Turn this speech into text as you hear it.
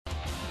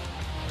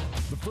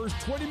The first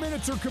 20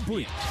 minutes are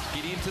complete.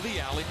 Gideon to the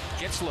alley,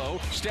 gets low,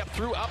 step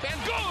through, up,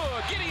 and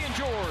good! Gideon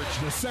George!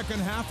 The second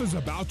half is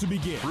about to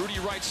begin. Rudy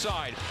right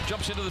side,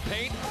 jumps into the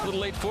paint,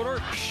 little late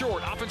footer,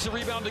 short, offensive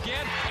rebound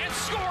again, and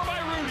score by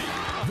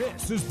Rudy!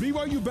 This is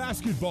BYU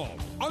basketball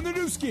on the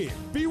new skin,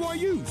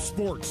 BYU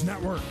Sports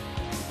Network.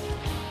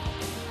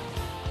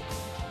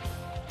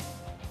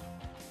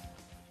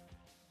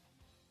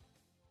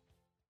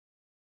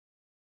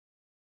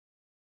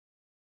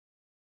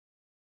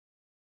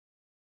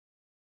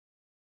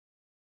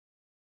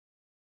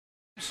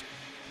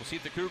 We'll see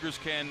if the Cougars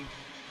can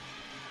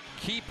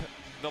keep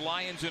the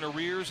Lions in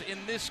arrears in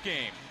this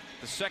game.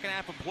 The second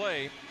half of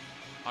play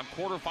on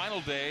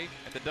quarterfinal day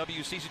at the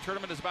WCC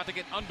tournament is about to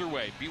get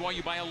underway.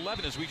 BYU by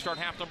 11 as we start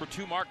half number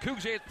 2. Mark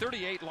Cougs at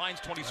 38, Lions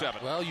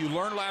 27. Well, you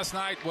learned last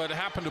night what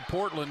happened to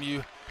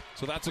Portland.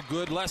 So that's a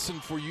good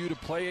lesson for you to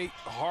play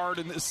hard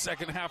in this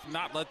second half,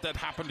 not let that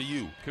happen to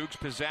you. Cougs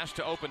possessed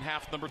to open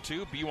half number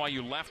 2.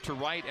 BYU left to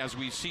right as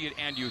we see it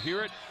and you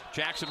hear it.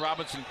 Jackson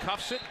Robinson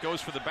cuffs it,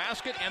 goes for the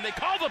basket, and they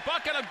call the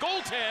bucket a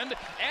goaltend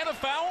and a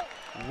foul.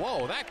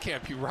 Whoa, that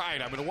can't be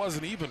right. I mean, it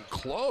wasn't even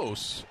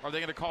close. Are they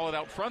going to call it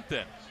out front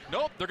then?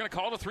 Nope, they're going to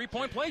call it a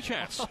three-point play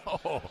chance.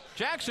 Oh.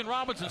 Jackson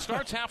Robinson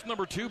starts half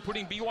number 2,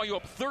 putting BYU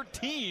up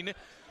 13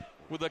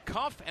 with a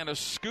cuff and a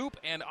scoop,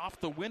 and off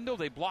the window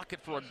they block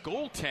it for a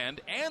goaltend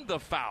and the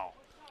foul.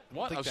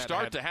 What a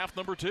start to half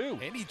number 2.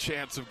 Any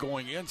chance of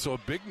going in, so a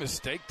big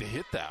mistake to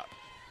hit that.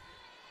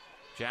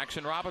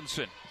 Jackson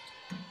Robinson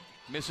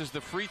misses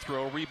the free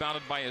throw,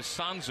 rebounded by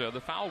Asanza.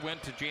 The foul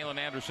went to Jalen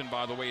Anderson,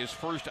 by the way, his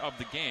first of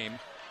the game.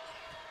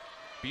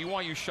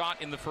 BYU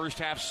shot in the first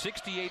half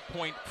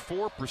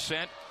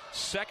 68.4%,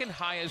 second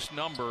highest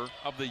number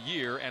of the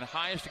year and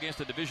highest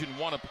against a Division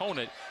I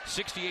opponent,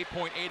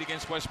 68.8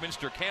 against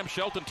Westminster. Cam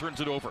Shelton turns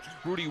it over.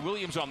 Rudy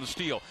Williams on the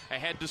steal.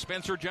 Ahead to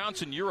Spencer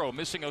Johnson. Euro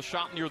missing a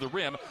shot near the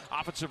rim.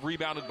 Offensive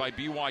rebounded by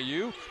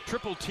BYU.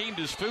 Triple teamed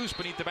is Foose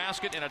beneath the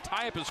basket, and a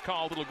tie-up is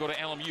called. It'll go to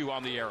LMU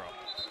on the arrow.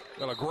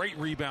 Well, a great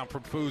rebound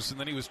from Foose, and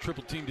then he was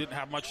triple team, didn't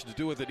have much to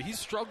do with it. He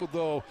struggled,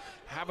 though,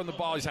 having the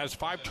ball. He has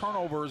 5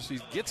 turnovers. He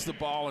gets the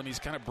ball, and he's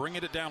kind of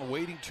bringing it down,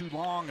 waiting too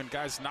long, and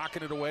guys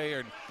knocking it away,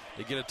 and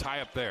they get a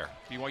tie-up there.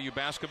 BYU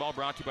basketball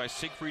brought to you by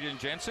Siegfried &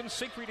 Jensen.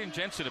 Siegfried &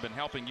 Jensen have been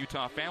helping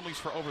Utah families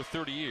for over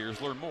 30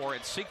 years. Learn more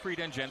at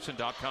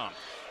siegfriedandjensen.com.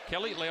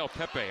 Kelly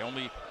Leaupepe,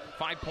 only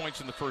 5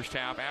 points in the first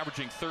half,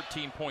 averaging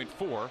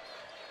 13.4.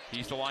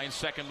 He's the Lions'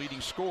 second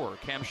leading scorer.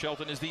 Cam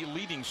Shelton is the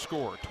leading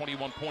scorer,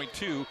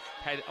 21.2,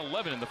 had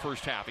 11 in the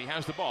first half. He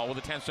has the ball with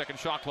a 10-second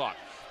shot clock.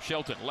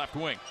 Shelton, left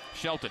wing.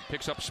 Shelton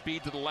picks up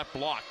speed to the left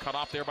block. Cut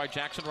off there by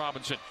Jackson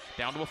Robinson.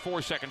 Down to a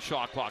 4-second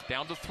shot clock.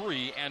 Down to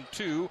 3 and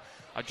 2.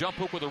 A jump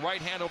hook with the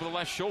right hand over the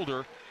left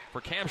shoulder for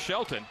Cam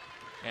Shelton.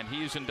 And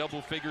he's in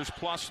double figures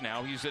plus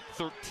now. He's at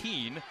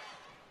 13.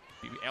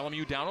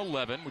 LMU down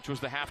 11, which was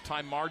the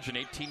halftime margin,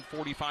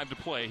 18:45 to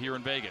play here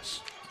in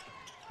Vegas.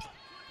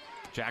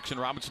 Jackson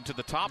Robinson to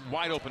the top,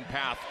 wide open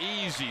path,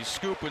 easy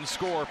scoop and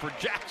score for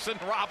Jackson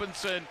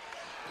Robinson.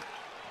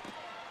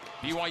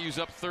 BYU's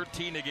up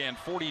 13 again,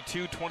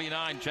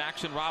 42-29.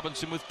 Jackson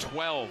Robinson with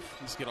 12.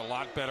 He's getting a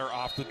lot better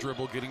off the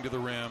dribble, getting to the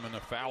rim, and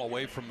a foul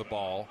away from the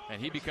ball. And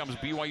he becomes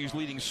BYU's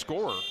leading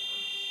scorer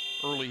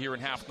early here in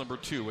half number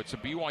 2. It's a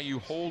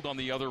BYU hold on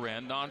the other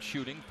end,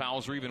 non-shooting.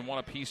 Fouls are even one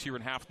apiece here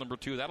in half number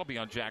 2. That'll be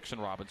on Jackson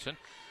Robinson.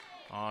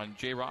 On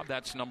J-Rob,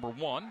 that's number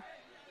 1.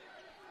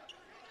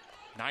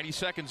 90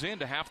 seconds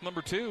into half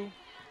number 2.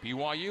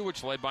 BYU,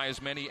 which led by as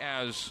many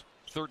as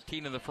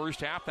 13 in the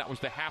first half. That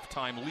was the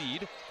halftime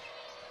lead.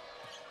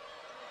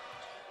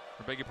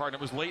 I beg your pardon,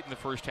 it was late in the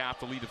first half.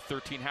 The lead of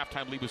 13.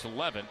 Halftime lead was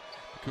 11.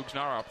 The Cougs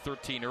now are up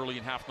 13 early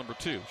in half number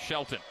 2.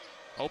 Shelton,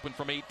 open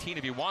from 18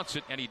 if he wants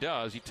it, and he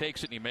does. He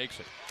takes it and he makes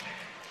it.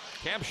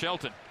 Cam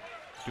Shelton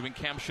doing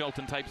Cam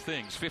Shelton type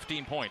things.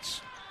 15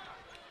 points.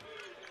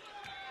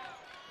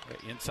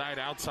 Inside,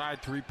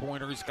 outside,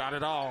 three-pointers, got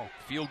it all.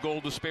 Field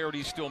goal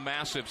disparity still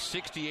massive,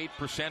 68%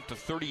 to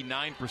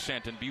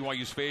 39% in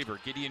BYU's favor.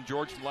 Gideon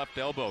George from left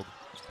elbow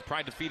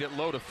tried to feed it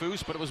low to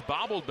Foose, but it was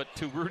bobbled, but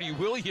to Rudy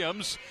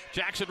Williams.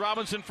 Jackson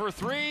Robinson for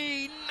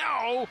 3,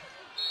 no!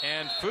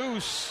 And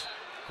Foose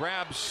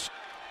grabs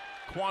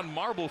Quan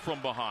Marble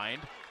from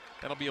behind.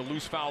 That'll be a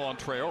loose foul on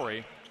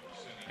Traore.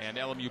 And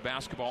LMU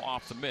basketball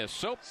off the miss.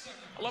 So,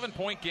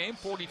 11-point game,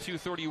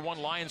 42-31.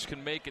 Lions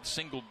can make it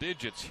single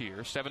digits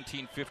here.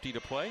 17:50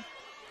 to play.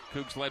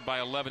 Cougs led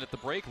by 11 at the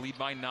break, lead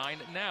by 9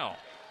 now.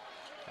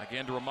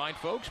 Again, to remind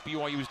folks,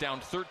 BYU was down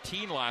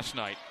 13 last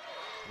night.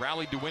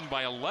 Rallied to win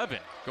by 11,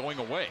 going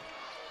away.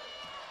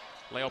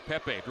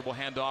 Leaupepe, dribble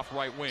handoff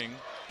right wing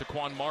to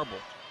Quan Marble.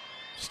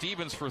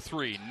 Stevens for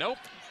 3. Nope.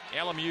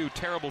 LMU,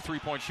 terrible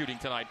three-point shooting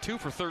tonight. 2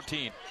 for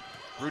 13.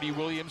 Rudy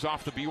Williams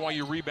off the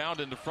BYU rebound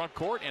into front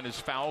court and is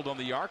fouled on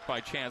the arc by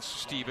Chance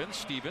Stevens.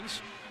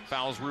 Stevens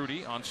fouls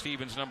Rudy on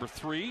Stevens number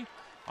 3,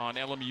 on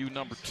LMU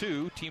number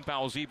 2. Team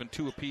fouls even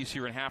 2 apiece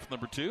here in half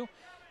number 2.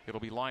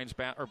 It'll be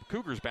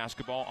Cougars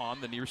basketball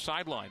on the near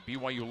sideline.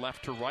 BYU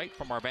left to right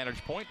from our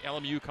vantage point.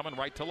 LMU coming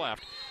right to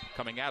left,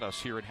 coming at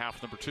us here in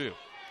half number 2.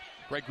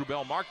 Greg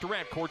Wrubell, Mark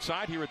Durant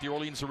courtside here at the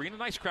Orleans Arena.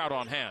 Nice crowd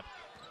on hand.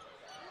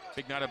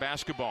 Big night of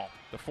basketball.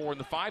 The 4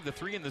 and the 5, the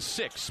 3 and the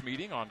 6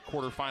 meeting on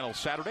quarterfinal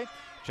Saturday.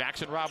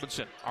 Jackson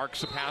Robinson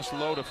arcs a pass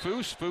low to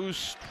Foose.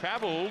 Foose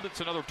traveled. It's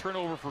another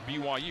turnover for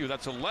BYU.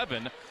 That's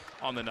 11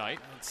 on the night.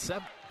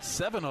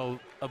 7 of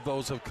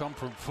those have come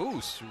from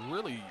Foose.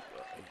 Really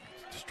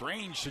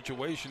strange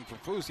situation for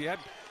Foose. He had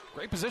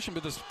great position,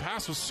 but this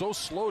pass was so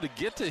slow to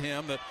get to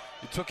him that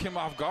it took him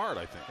off guard,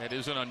 I think. That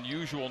is an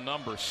unusual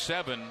number.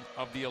 7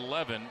 of the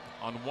 11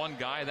 on one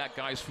guy. That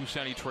guy's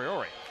Fousseyni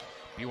Traore.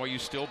 BYU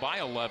still by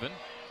 11,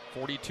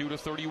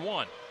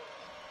 42-31.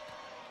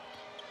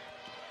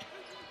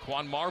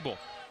 Quan Marble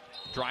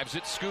drives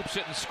it, scoops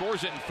it, and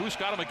scores it, and Foose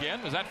got him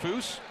again. Was that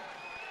Foose?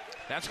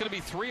 That's going to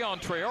be 3 on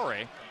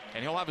Traore,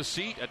 and he'll have a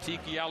seat.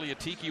 Atiki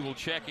Ali-Atiki will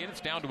check in. It's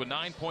down to a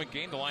 9-point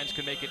game. The Lions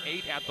can make it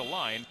 8 at the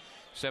line.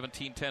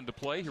 17-10 to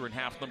play here in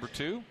half number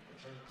 2.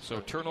 So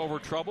turnover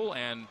trouble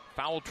and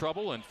foul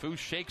trouble, and Foose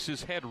shakes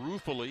his head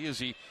ruefully as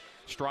he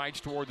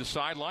strides toward the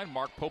sideline.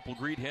 Mark Pope will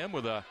greet him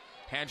with a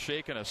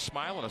handshake and a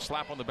smile and a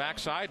slap on the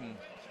backside and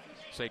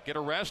say, get a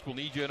rest, we'll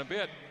need you in a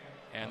bit.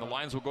 And the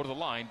Lions will go to the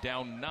line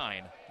down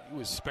 9. He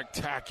was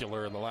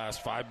spectacular in the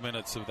last 5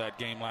 minutes of that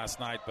game last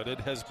night, but it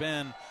has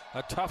been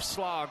a tough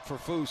slog for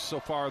Foose so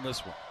far in this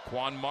one.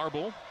 Quan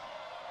Marble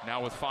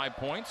now with 5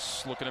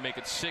 points, looking to make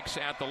it 6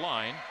 at the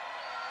line.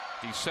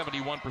 The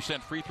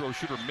 71% free throw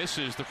shooter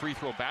misses the free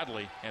throw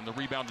badly, and the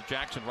rebound to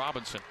Jackson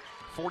Robinson.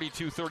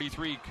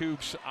 42-33,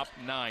 Cougs up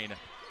 9.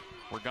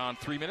 We're gone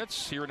 3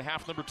 minutes here in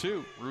half number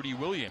 2. Rudy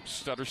Williams,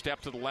 stutter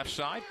step to the left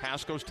side.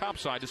 Pass goes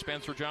topside to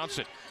Spencer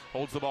Johnson.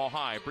 Holds the ball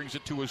high, brings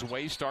it to his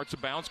waist, starts a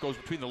bounce, goes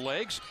between the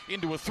legs,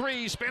 into a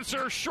 3.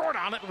 Spencer short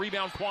on it,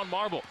 rebound Quan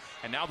Marble.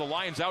 And now the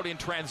Lions out in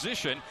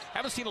transition.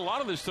 Haven't seen a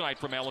lot of this tonight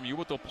from LMU,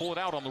 but they'll pull it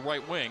out on the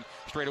right wing.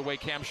 Straight away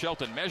Cam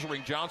Shelton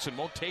measuring Johnson,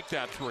 won't take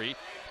that 3.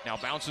 Now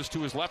bounces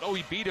to his left. Oh,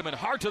 he beat him and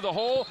hard to the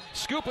hole.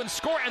 Scoop and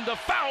score, and the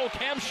foul.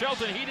 Cam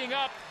Shelton heating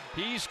up.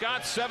 He's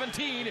got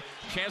 17.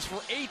 Chance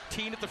for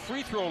 18 at the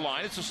free throw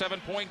line. It's a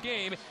 7-point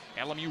game.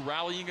 LMU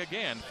rallying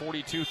again,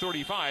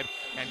 42-35.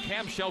 And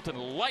Cam Shelton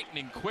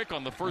lightning quick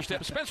on the first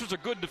step. Spencer's a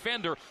good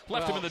defender.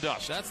 Left him in the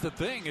dust. That's the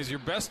thing, is your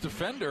best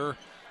defender.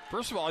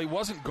 First of all, he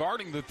wasn't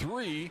guarding the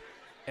 3.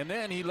 And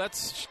then he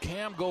lets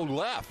Cam go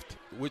left,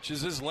 which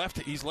is his left.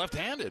 He's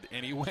left-handed,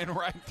 and he went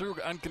right through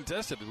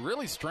uncontested.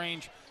 Really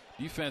strange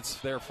defense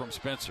there from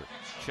Spencer.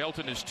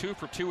 Shelton is 2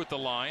 for 2 at the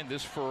line.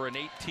 This for an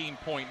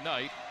 18-point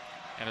night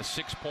and a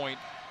 6-point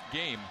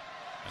game.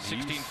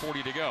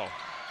 16:40 to go.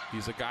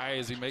 He's a guy,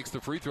 as he makes the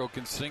free throw,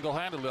 can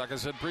single-handedly, like I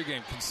said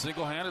pregame, can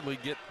single-handedly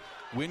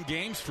win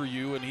games for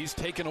you, and he's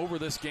taken over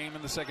this game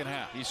in the second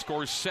half. He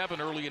scores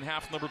 7 early in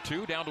half number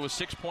 2, down to a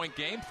 6-point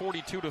game,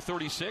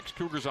 42-36.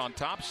 Cougars on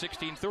top,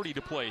 16:30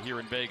 to play here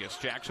in Vegas.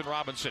 Jackson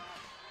Robinson,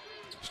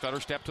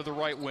 stutter step to the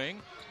right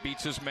wing,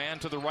 beats his man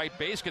to the right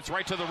base, gets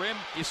right to the rim.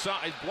 He's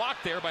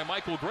blocked there by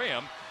Michael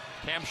Graham.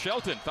 Cam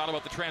Shelton thought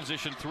about the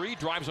transition 3,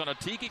 drives on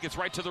Atiki, gets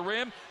right to the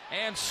rim,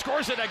 and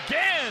scores it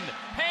again.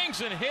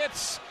 Hangs and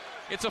hits.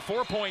 It's a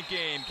 4-point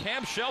game.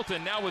 Cam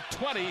Shelton now with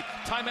 20.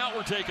 Timeout,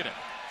 we're taking it.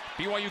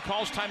 BYU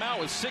calls timeout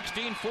with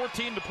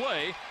 16:14 to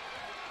play.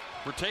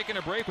 We're taking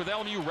a break with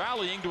LMU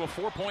rallying to a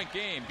 4-point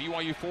game.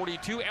 BYU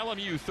 42,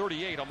 LMU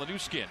 38 on the new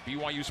skin,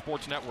 BYU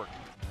Sports Network.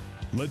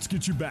 Let's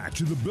get you back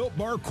to the Built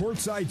Bar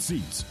courtside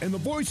seats and the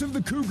voice of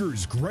the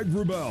Cougars, Greg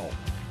Wrubell.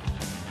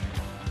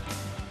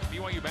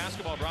 BYU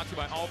basketball brought to you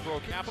by All Pro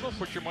Capital.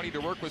 Put your money to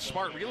work with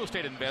smart real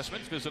estate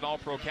investments. Visit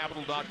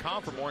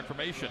allprocapital.com for more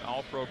information.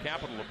 All Pro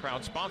Capital, a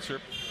proud sponsor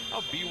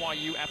of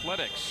BYU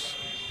Athletics.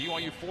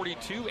 BYU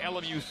 42,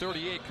 LMU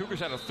 38. Cougars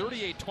had a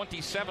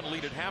 38-27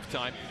 lead at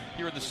halftime.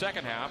 Here in the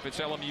second half, it's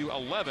LMU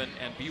 11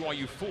 and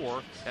BYU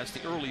 4. That's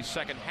the early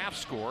second half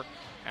score,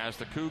 as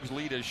the Cougs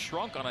lead has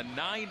shrunk on a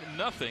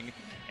 9-0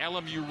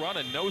 LMU run.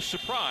 And no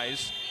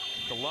surprise,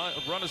 the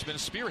run has been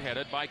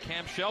spearheaded by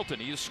Cam Shelton.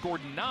 He has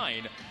scored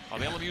 9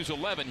 of LMU's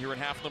 11 here in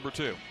half number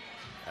 2.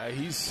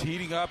 He's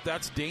heating up.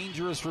 That's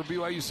dangerous for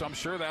BYU, so I'm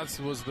sure that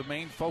was the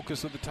main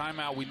focus of the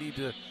timeout. We need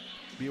to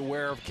be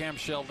aware of Cam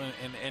Shelton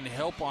and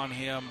help on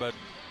him, but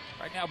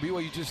right now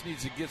BYU just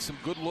needs to get some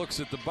good looks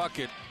at the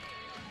bucket.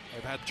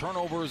 They've had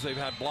turnovers, they've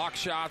had block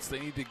shots. They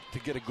need to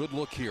get a good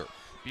look here.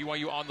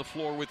 BYU on the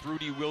floor with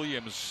Rudy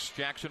Williams,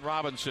 Jackson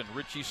Robinson,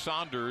 Richie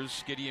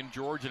Saunders, Gideon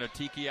George, and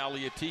Atiki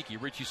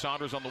Ali-Atiki. Richie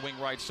Saunders on the wing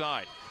right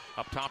side.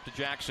 Up top to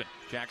Jackson.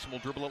 Jackson will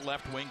dribble at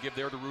left wing, give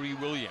there to Rudy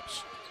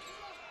Williams.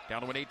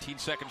 Down to an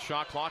 18-second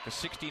shot clock, a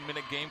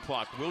 16-minute game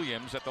clock.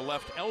 Williams at the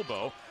left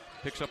elbow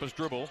picks up his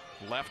dribble.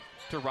 Left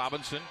to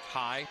Robinson,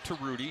 high to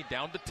Rudy,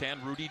 down to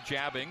 10. Rudy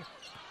jabbing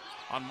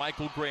on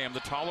Michael Graham. The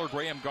taller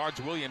Graham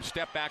guards Williams.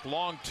 Step back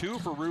long 2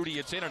 for Rudy.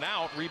 It's in and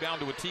out. Rebound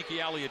to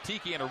Atiki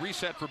Ali-Atiki, and a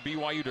reset for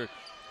BYU to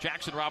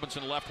Jackson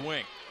Robinson left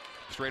wing.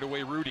 Straight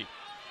away Rudy.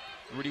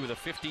 Rudy with a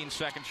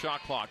 15-second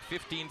shot clock.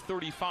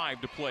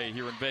 15:35 to play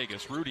here in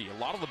Vegas. Rudy, a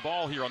lot of the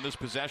ball here on this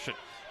possession.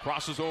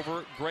 Crosses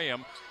over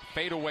Graham.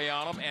 Fade away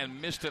on him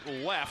and missed it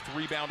left.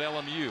 Rebound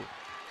LMU.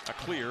 A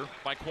clear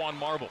by Quan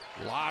Marble.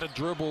 A lot of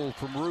dribble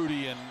from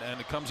Rudy, and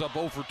it comes up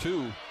 0 for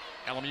 2.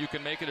 LMU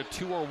can make it a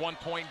 2 or 1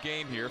 point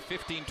game here.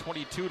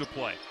 15:22 to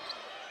play.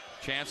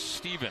 Chance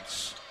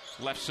Stevens,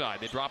 left side.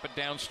 They drop it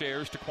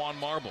downstairs to Quan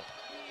Marble.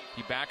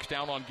 He backs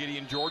down on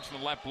Gideon George from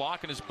the left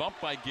block and is bumped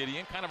by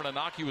Gideon. Kind of an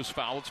innocuous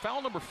foul. It's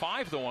foul number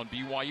 5, though, on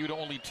BYU to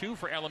only 2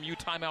 for LMU.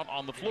 Timeout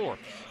on the floor.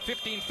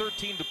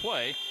 15:13 to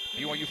play.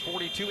 BYU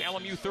 42,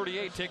 LMU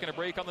 38. Taking a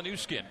break on the new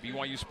skin,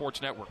 BYU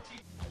Sports Network.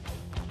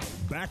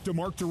 Back to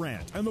Mark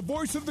Durrant and the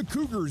voice of the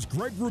Cougars,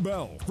 Greg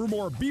Wrubell, for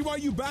more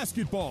BYU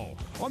basketball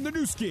on the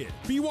new skin,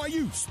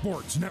 BYU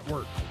Sports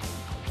Network.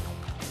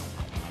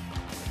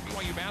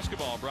 BYU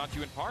basketball brought to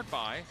you in part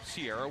by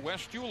Sierra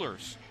West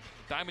Jewelers.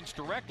 Diamonds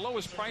Direct,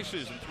 lowest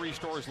prices in 3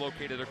 stores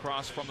located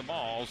across from the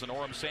malls in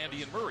Orem,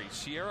 Sandy, and Murray.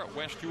 Sierra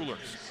West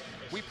Jewelers.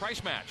 We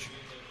price match.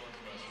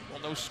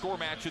 Well, no score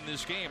match in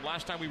this game.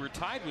 Last time we were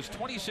tied was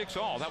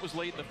 26-all. That was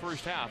late in the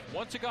first half.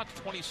 Once it got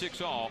to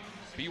 26-all,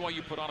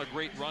 BYU put on a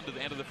great run to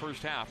the end of the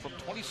first half. From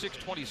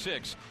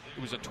 26-26,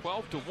 it was a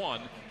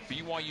 12-1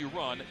 BYU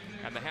run,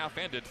 and the half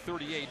ended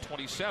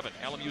 38-27.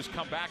 LMU's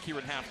come back here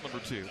in half number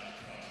 2.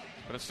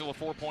 But it's still a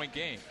 4-point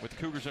game with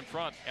Cougars in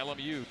front.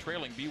 LMU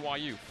trailing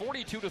BYU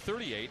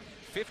 42-38,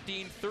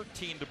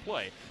 15:13 to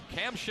play.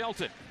 Cam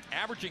Shelton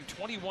averaging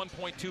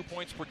 21.2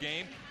 points per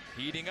game,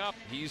 heating up.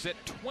 He's at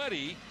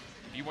 20.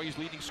 BYU's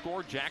leading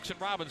scorer Jackson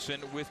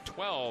Robinson with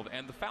 12.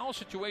 And the foul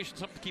situation,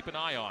 something to keep an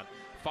eye on.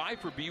 5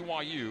 for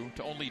BYU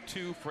to only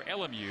 2 for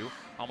LMU.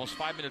 Almost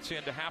 5 minutes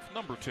into half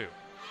number 2.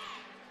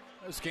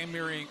 This game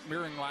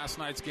mirroring last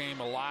night's game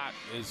a lot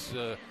is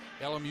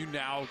LMU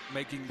now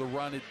making the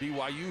run at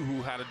BYU,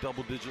 who had a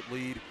double-digit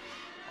lead.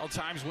 All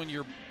times when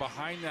you're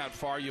behind that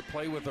far, you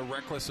play with a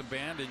reckless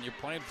abandon. You're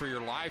playing for your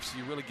life, so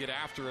you really get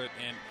after it.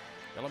 And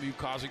LMU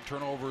causing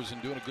turnovers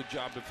and doing a good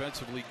job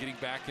defensively, getting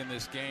back in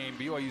this game.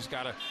 BYU's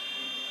got to,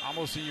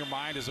 almost in your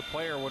mind as a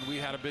player, when we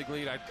had a big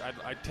lead,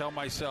 I'd tell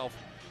myself,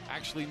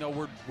 actually, no,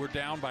 we're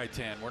down by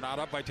 10. We're not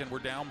up by 10. We're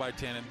down by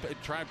 10. And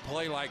try and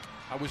play like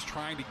I was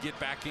trying to get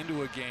back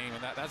into a game.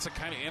 And that's the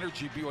kind of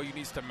energy BYU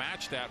needs to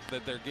match that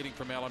they're getting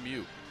from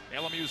LMU.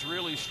 LMU's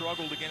really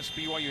struggled against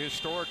BYU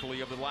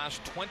historically. Of the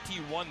last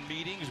 21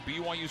 meetings,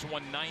 BYU's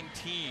won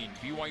 19.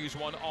 BYU's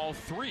won all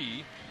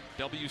 3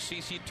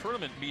 WCC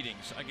tournament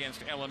meetings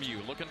against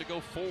LMU. Looking to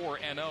go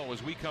 4-0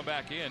 as we come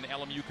back in.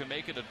 LMU can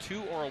make it a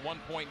 2 or a 1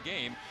 point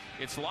game.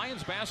 It's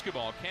Lions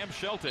basketball. Cam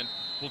Shelton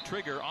will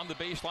trigger on the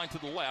baseline to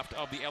the left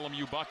of the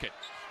LMU bucket.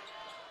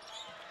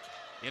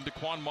 Into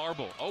Quan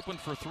Marble. Open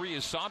for 3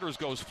 as Saunders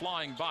goes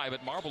flying by,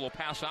 but Marble will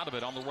pass out of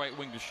it on the right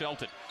wing to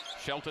Shelton.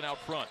 Shelton out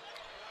front.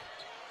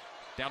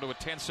 Down to a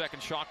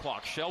 10-second shot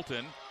clock.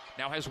 Shelton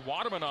now has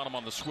Waterman on him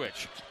on the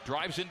switch.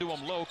 Drives into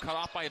him low, cut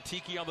off by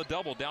Atiki on the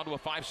double. Down to a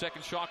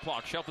 5-second shot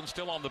clock. Shelton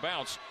still on the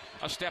bounce.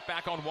 A step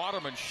back on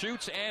Waterman.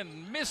 Shoots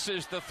and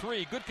misses the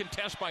 3. Good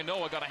contest by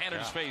Noah. Got a hand in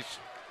his face.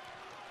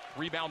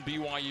 Rebound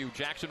BYU.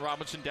 Jackson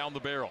Robinson down the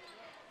barrel.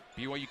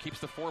 BYU keeps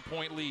the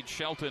 4-point lead.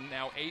 Shelton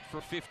now 8 for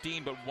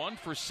 15, but 1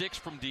 for 6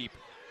 from deep.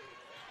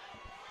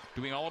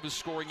 Doing all of his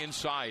scoring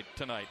inside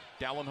tonight.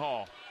 Dallin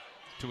Hall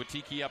to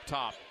Atiki up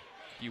top.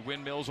 He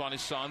windmills on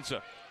his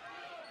Sansa.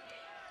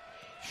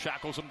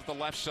 Shackles him to the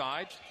left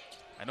side.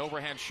 An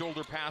overhand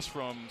shoulder pass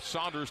from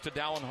Saunders to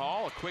Dallin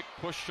Hall. A quick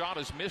push shot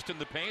is missed in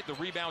the paint. The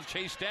rebound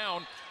chased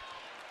down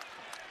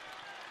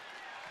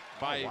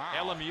by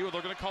LMU.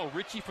 They're going to call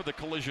Richie for the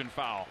collision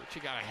foul.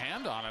 Richie got a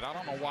hand on it. I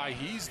don't know why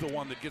he's the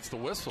one that gets the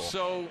whistle.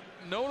 So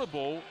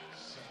notable,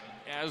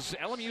 as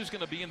LMU is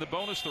going to be in the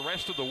bonus the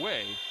rest of the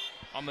way,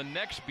 on the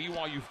next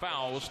BYU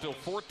foul is still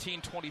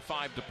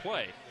 14:25 to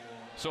play.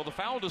 So the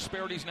foul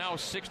disparity is now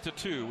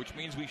 6-2, which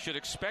means we should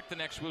expect the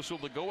next whistle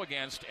to go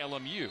against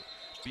LMU.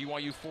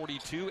 BYU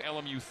 42,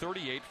 LMU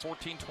 38,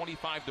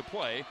 14:25 to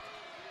play.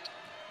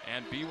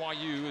 And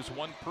BYU is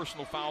 1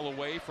 personal foul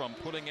away from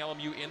putting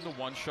LMU in the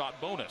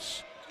 1-shot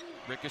bonus.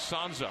 Rick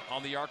Isanza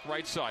on the arc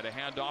right side. A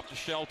handoff to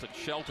Shelton.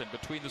 Shelton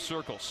between the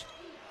circles.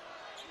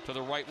 To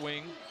the right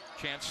wing,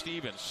 Chance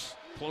Stevens.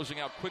 Closing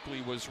out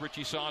quickly was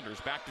Richie Saunders.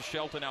 Back to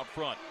Shelton out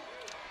front.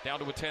 Down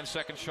to a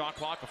 10-second shot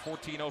clock, a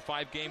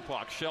 14:05 game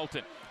clock.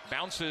 Shelton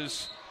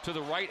bounces to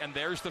the right, and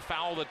there's the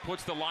foul that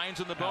puts the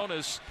Lions in the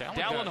bonus.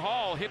 Dallin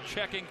Hall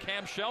hip-checking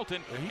Cam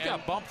Shelton. He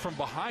got bumped from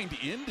behind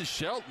into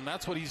Shelton.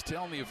 That's what he's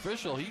telling the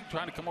official. He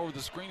trying to come over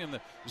the screen, and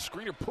the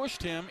screener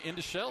pushed him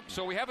into Shelton.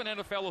 So we have an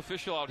NFL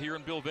official out here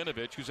in Bill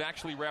Vinovich, who's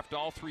actually reffed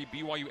all 3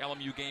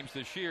 BYU-LMU games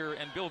this year,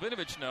 and Bill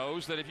Vinovich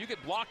knows that if you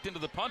get blocked into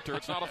the punter,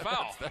 it's not a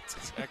foul. That's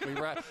exactly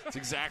right. That's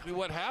exactly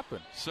what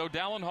happened. So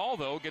Dallin Hall,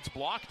 though, gets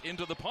blocked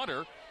into the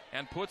punter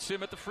and puts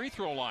him at the free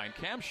throw line.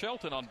 Cam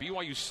Shelton on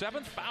BYU's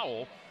 7th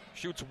foul.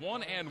 Shoots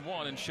 1 and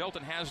 1, and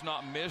Shelton has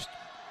not missed.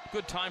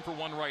 Good time for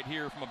one right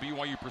here from a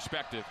BYU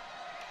perspective.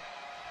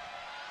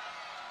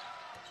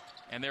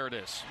 And there it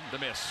is, the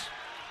miss.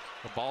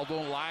 The ball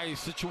don't lie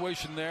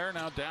situation there.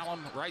 Now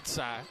Dallin right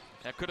side.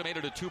 That could have made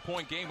it a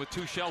 2-point game with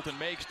 2 Shelton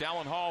makes.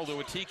 Dallin Hall to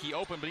Atiki,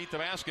 open beneath the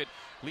basket.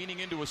 Leaning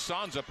into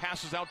Asanza,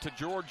 passes out to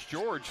George.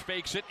 George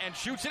fakes it and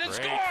shoots it and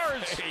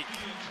scores! Fake.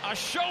 A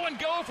show and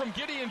go from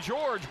Gideon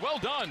George. Well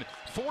done.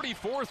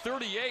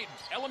 44-38.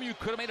 LMU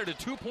could have made it a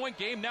 2-point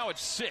game. Now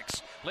it's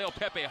 6. Leo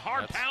Pepe,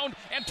 hard pound,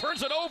 and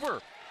turns it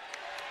over.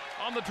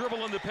 On the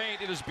dribble in the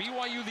paint, it is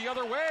BYU the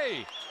other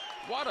way.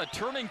 What a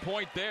turning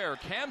point there.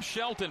 Cam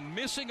Shelton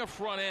missing a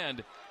front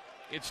end.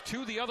 It's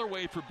 2 the other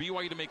way for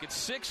BYU to make it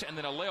 6, and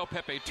then a Leo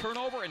Pepe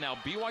turnover, and now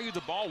BYU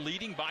the ball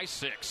leading by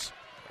 6.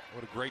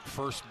 What a great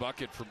first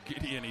bucket from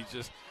Gideon. He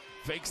just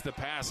fakes the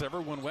pass.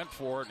 Everyone went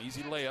for it. An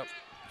easy layup.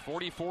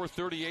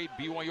 44-38,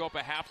 BYU up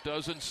a half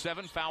dozen.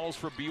 7 fouls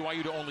for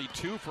BYU to only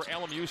 2 for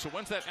LMU. So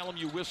when's that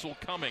LMU whistle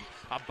coming?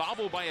 A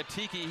bobble by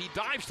Atiki. He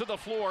dives to the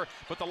floor,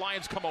 but the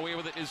Lions come away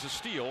with it as a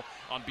steal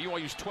on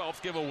BYU's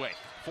 12th giveaway.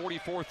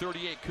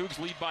 44-38, Cougs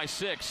lead by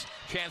 6.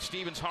 Chance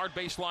Stevens, hard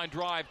baseline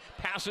drive,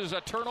 passes a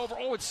turnover.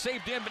 Oh, it's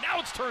saved in, but now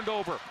it's turned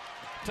over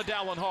to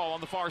Dallin Hall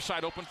on the far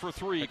side, open for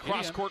 3.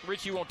 Cross court,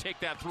 Ritchie won't take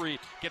that 3.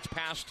 Gets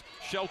past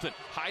Shelton.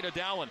 High to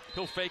Dallin.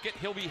 He'll fake it.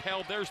 He'll be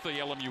held. There's the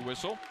LMU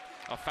whistle.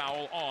 A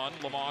foul on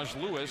Lamage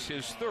Lewis,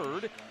 his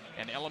 3rd,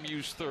 and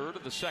LMU's 3rd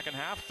of the second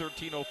half.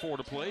 13:04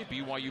 to play.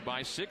 BYU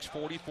by 6,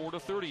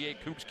 44-38.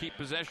 Cougs keep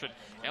possession.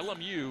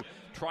 LMU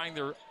trying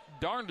their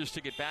darndest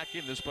to get back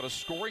in this, but a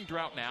scoring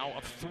drought now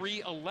of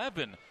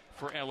 3-11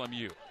 for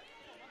LMU.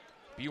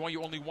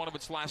 BYU only one of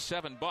its last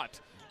 7, but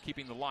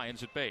keeping the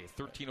Lions at bay.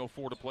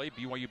 13:04 to play.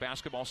 BYU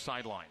basketball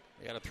sideline.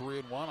 He had a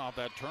 3-and-1 off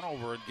that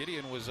turnover, and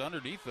Gideon was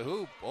underneath the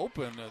hoop,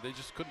 open. They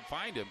just couldn't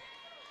find him.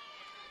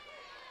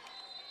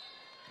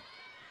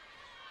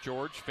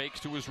 George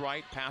fakes to his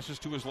right, passes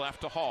to his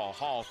left to Hall.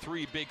 Hall,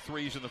 3 big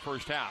threes in the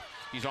first half.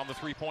 He's on the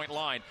 3-point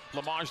line.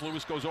 Lamage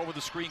Lewis goes over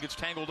the screen, gets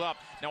tangled up.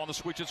 Now on the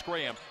switch, it's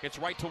Graham. It's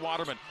right to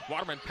Waterman.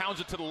 Waterman pounds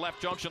it to the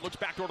left junction, looks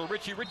back door to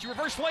Ritchie. Ritchie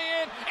reverse lay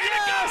in, and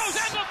it goes,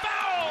 and the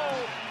foul!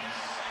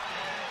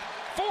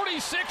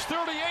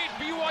 46-38,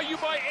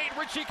 BYU by 8.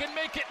 Ritchie can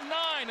make it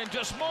 9, and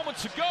just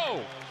moments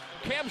ago,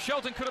 Cam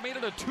Shelton could have made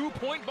it a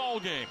 2-point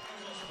ball game.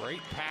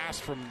 Great pass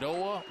from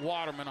Noah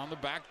Waterman on the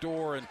back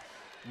door, and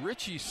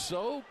Ritchie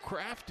so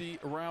crafty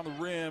around the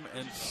rim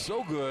and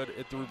so good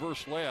at the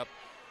reverse layup.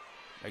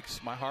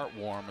 Makes my heart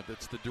warm.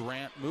 It's the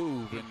Durant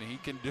move, and he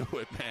can do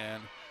it, man.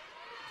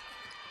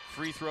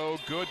 Free throw,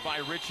 good by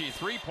Ritchie.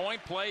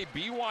 3-point play.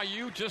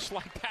 BYU, just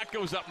like that,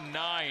 goes up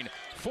 9.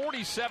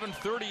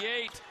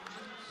 47-38.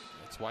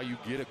 That's why you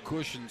get a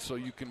cushion so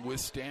you can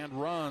withstand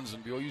runs,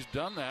 and BYU's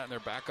done that, and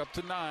they're back up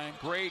to 9.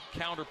 Great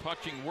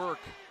counter-punching work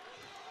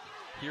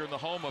here in the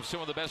home of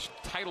some of the best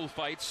title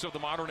fights of the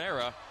modern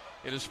era.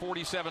 It is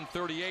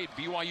 47-38,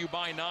 BYU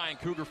by 9.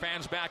 Cougar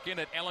fans back in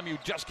it.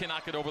 LMU just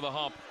cannot get over the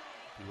hump.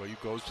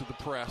 BYU goes to the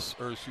press,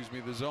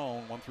 the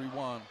zone,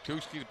 1-3-1.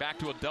 Cougs get back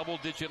to a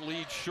double-digit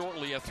lead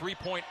shortly. A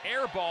 3-point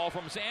air ball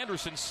from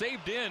Anderson,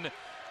 saved in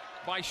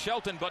by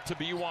Shelton, but to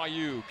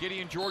BYU.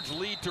 Gideon George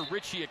lead to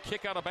Ritchie, a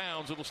kick out of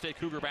bounds. It'll stay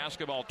Cougar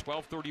basketball,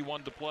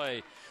 12:31 to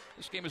play.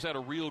 This game has had a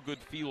real good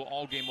feel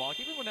all game long.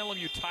 Even when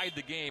LMU tied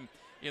the game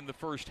in the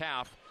first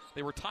half,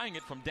 they were tying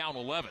it from down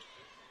 11.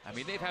 I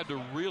mean, they've had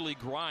to really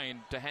grind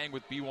to hang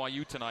with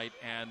BYU tonight,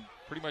 and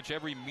pretty much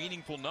every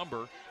meaningful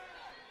number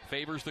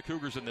favors the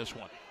Cougars in this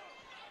one.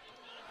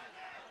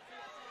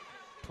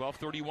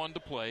 12:31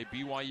 to play.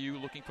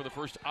 BYU looking for the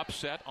first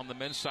upset on the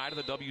men's side of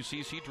the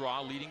WCC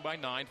draw, leading by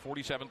 9,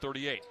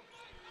 47-38.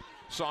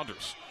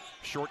 Saunders,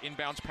 short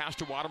inbounds pass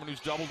to Waterman, who's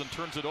doubled and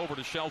turns it over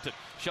to Shelton.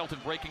 Shelton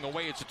breaking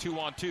away. It's a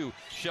 2-on-2.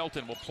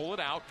 Shelton will pull it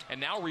out and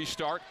now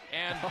restart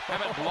and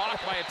have it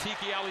blocked by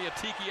Atiki Ali.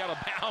 Atiki out of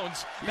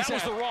bounds. That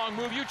was the wrong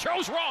move. You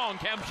chose wrong,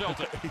 Cam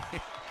Shelton.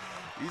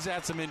 He's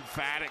had some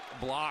emphatic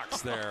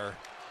blocks there.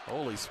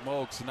 Holy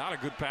smokes. Not a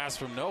good pass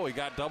from Noah. He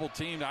got double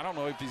teamed. I don't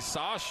know if he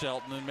saw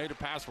Shelton and made a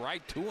pass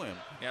right to him.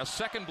 Yeah,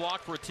 second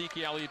block for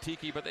Atiki Ali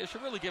Atiki, but they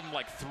should really give him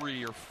like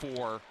 3 or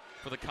 4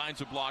 for the kinds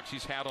of blocks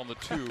he's had on the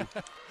 2.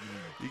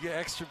 You get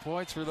extra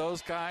points for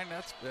those kind.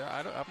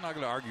 I'm not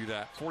going to argue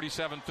that.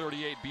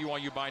 47-38,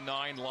 BYU by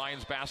 9.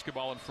 Lions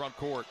basketball in front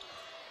court.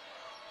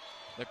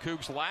 The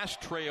Cougs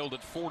last trailed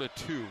at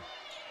 4-2.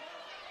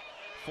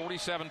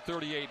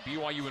 47-38,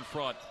 BYU in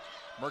front.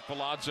 Merk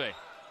Veladze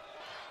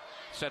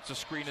sets a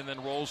screen and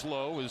then rolls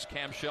low as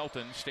Cam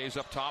Shelton stays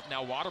up top.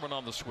 Now Waterman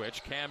on the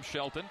switch. Cam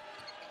Shelton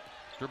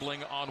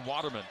dribbling on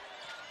Waterman.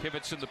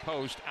 Pivots in the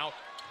post. Out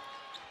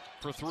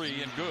for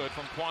 3 and good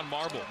from Quan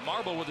Marble.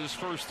 Marble with his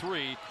first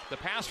 3. The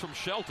pass from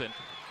Shelton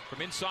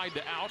from inside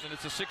to out, and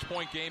it's a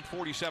 6-point game,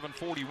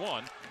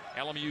 47-41.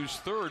 LMU's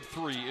third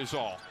 3 is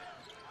all.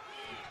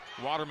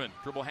 Waterman,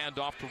 dribble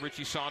handoff to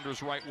Ritchie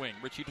Saunders, right wing.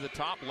 Ritchie to the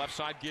top, left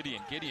side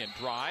Gideon. Gideon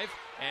drive,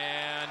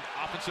 and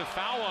offensive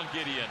foul on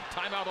Gideon.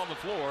 Timeout on the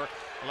floor,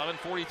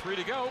 11:43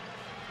 to go.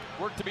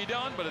 Work to be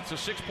done, but it's a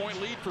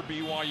 6-point lead for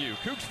BYU.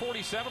 Cougs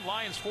 47,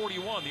 Lions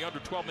 41. The under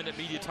 12-minute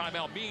media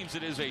timeout means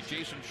it is a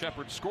Jason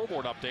Shepard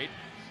scoreboard update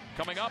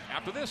coming up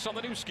after this on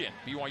the new skin,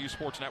 BYU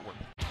Sports Network.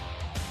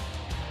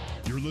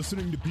 You're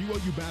listening to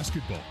BYU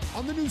Basketball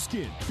on the new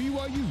skin,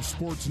 BYU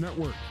Sports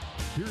Network.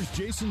 Here's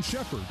Jason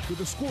Shepard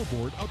with a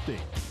scoreboard update.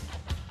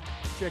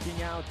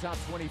 Checking out top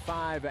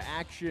 25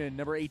 action.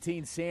 Number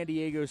 18, San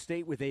Diego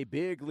State with a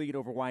big lead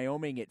over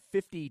Wyoming at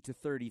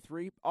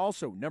 50-33.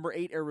 Also, number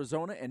 8,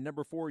 Arizona, and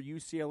number 4,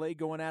 UCLA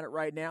going at it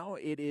right now.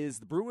 It is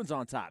the Bruins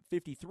on top,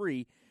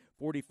 53-44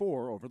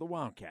 over the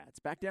Wildcats.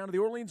 Back down to the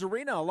Orleans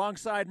Arena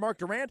alongside Mark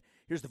Durrant.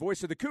 Here's the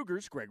voice of the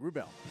Cougars, Greg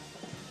Wrubell.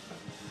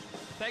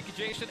 Thank you,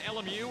 Jason.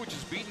 LMU, which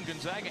has beaten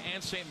Gonzaga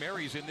and St.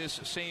 Mary's in this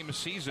same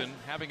season,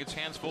 having its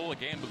hands full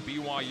again with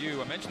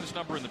BYU. I mentioned this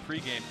number in the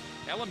pregame.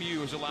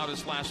 LMU has allowed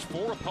its last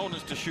 4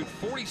 opponents to shoot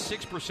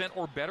 46%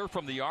 or better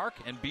from the arc,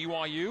 and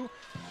BYU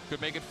could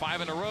make it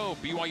 5 in a row.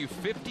 BYU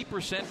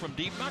 50% from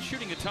deep, not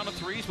shooting a ton of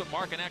threes, but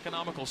mark an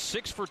economical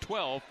 6 for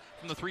 12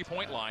 from the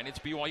three-point line. It's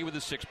BYU with a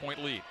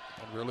 6-point lead.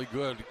 Really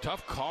good.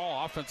 Tough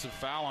call, offensive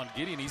foul on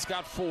Gideon. He's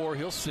got 4.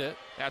 He'll sit.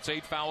 That's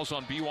 8 fouls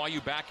on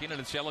BYU back in, and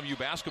it's LMU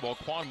basketball.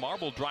 Quan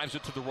Marble drives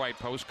it to the right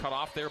post, cut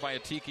off there by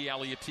Atiki.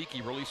 Ali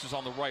Atiki releases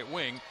on the right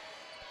wing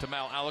to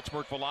Alex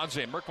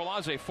Merkviladze.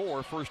 Merkviladze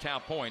 4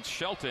 first-half points.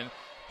 Shelton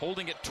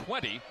holding at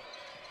 20.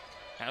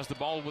 Has the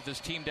ball with his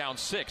team down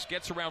 6.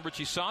 Gets around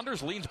Richie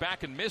Saunders, leans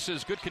back and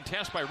misses. Good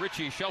contest by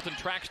Richie. Shelton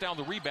tracks down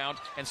the rebound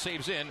and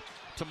saves in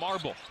to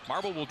Marble.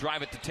 Marble will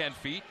drive it to 10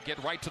 feet,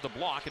 get right to the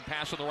block, and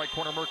pass in the right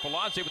corner.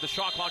 Merkviladze with the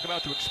shot clock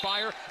about to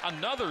expire.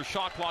 Another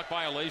shot clock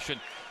violation.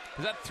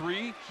 Is that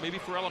 3 maybe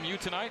for LMU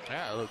tonight?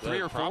 Yeah,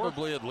 3 or 4?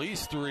 Probably at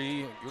least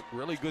 3.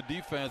 Really good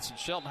defense, and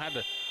Shelton had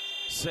to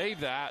save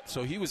that,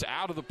 so he was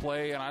out of the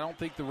play, and I don't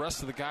think the rest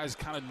of the guys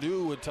kind of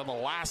knew until the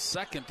last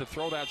second to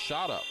throw that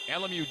shot up.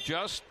 LMU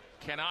just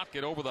cannot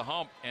get over the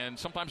hump, and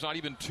sometimes not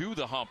even to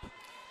the hump,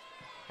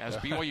 as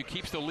BYU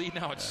keeps the lead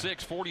now at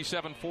 6,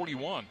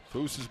 47-41.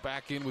 Foose is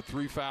back in with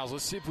 3 fouls.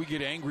 Let's see if we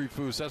get angry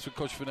Foose. That's what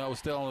Coach Fennell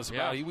was telling us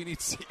about. We need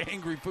to see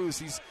angry Foose.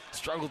 He's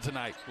struggled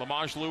tonight.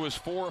 Lamage Lewis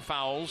 4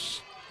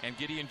 fouls, and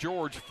Gideon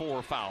George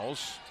 4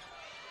 fouls.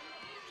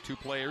 2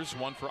 players,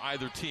 1 for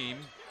either team,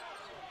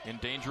 in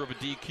danger of a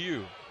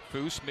DQ.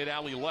 Foose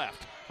mid-alley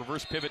left.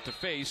 Reverse pivot to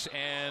face,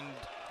 and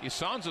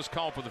Isanza's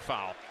called for the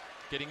foul,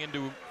 getting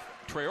into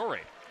Traore.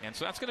 And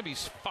so that's going to be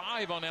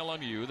 5 on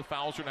LMU. The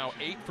fouls are now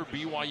 8 for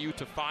BYU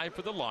to 5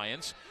 for the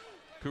Lions.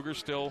 Cougars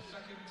still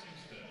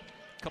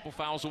a couple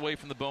fouls away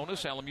from the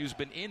bonus. LMU's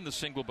been in the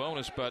single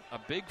bonus, but a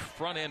big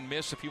front-end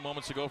miss a few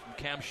moments ago from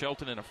Cam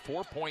Shelton in a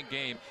 4-point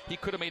game. He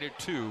could have made it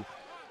 2,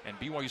 and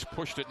BYU's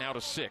pushed it now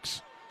to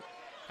 6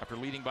 after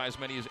leading by as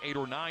many as 8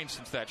 or 9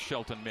 since that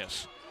Shelton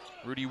miss.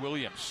 Rudy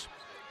Williams,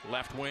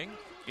 left wing,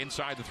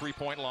 inside the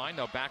 3-point line.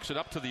 Now backs it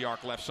up to the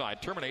arc left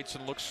side. Terminates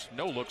and looks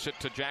it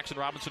to Jackson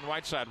Robinson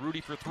right side. Rudy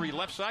for 3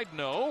 left side.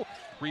 No.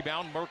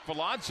 Rebound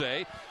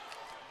Merkviladze.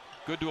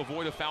 Good to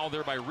avoid a foul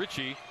there by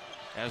Richie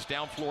as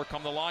down floor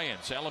come the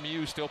Lions.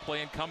 LMU still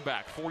playing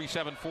comeback,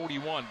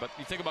 47-41. But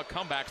you think about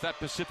comebacks, that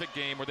Pacific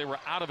game where they were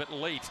out of it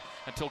late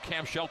until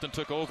Cam Shelton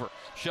took over.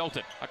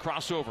 Shelton, a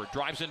crossover,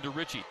 drives into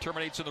Richie,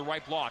 terminates in the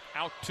right block,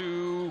 out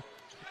to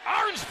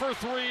Arns for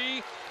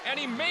 3, and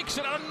he makes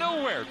it out of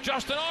nowhere.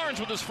 Justin Arns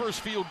with his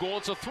first field goal.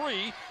 It's a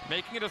 3,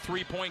 making it a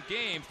 3-point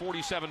game,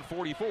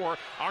 47-44.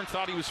 Arns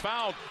thought he was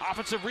fouled.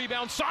 Offensive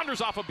rebound,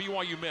 Saunders off a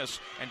BYU miss,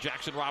 and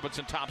Jackson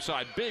Robinson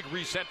topside. Big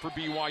reset for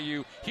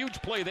BYU.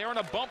 Huge play there, and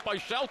a bump by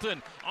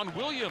Shelton on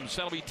Williams.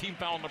 That'll be team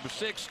foul number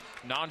 6,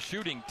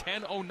 non-shooting,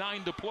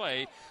 10:09 to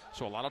play.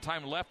 So a lot of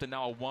time left, and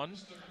now a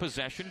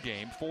 1-possession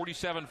game,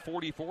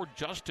 47-44.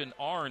 Justin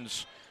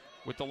Arns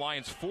with the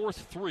Lions' 4th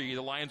 3.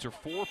 The Lions are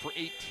 4 for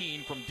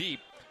 18 from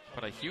deep.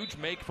 But a huge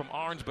make from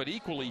Arns, but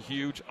equally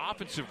huge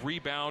offensive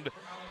rebound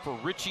for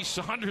Richie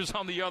Saunders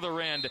on the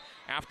other end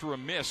after a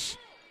miss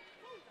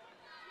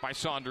by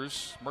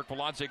Saunders.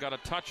 Merkviladze got a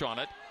touch on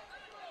it.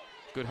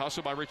 Good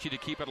hustle by Richie to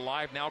keep it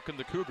alive. Now can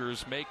the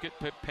Cougars make it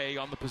pay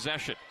on the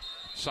possession.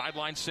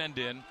 Sideline send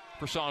in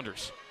for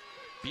Saunders.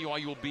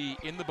 BYU will be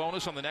in the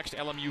bonus on the next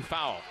LMU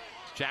foul.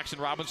 Jackson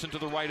Robinson to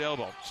the right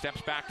elbow.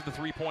 Steps back to the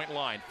 3-point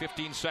line.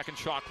 15-second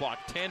shot clock.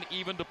 10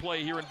 even to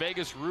play here in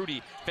Vegas.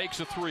 Rudy fakes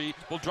a 3.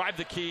 Will drive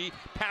the key.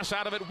 Pass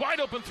out of it. Wide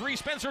open 3.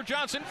 Spencer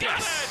Johnson. Got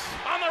it!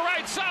 On the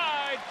right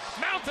side.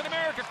 Mountain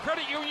America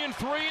Credit Union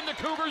 3. And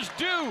the Cougars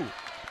do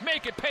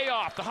make it pay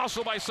off. The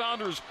hustle by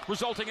Saunders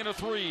resulting in a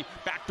 3.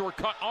 Backdoor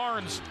cut.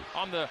 Arns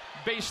on the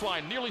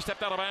baseline. Nearly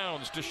stepped out of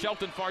bounds to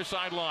Shelton far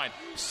sideline.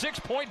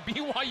 6-point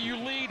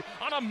BYU lead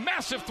on a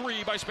massive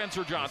 3 by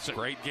Spencer Johnson.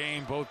 Great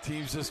game. Both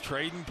teams just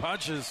trading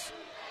punches.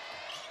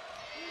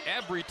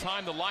 Every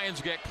time the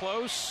Lions get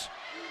close,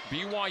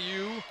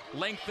 BYU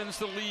lengthens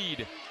the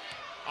lead.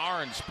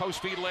 Arns,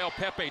 post feed Leo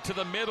Pepe to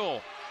the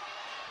middle.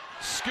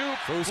 Scoop,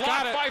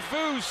 blocked by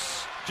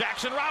Foose.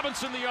 Jackson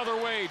Robinson the other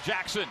way.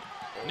 Jackson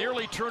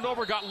nearly turned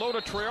over, got low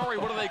to Traore.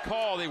 What do they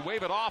call? They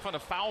wave it off on a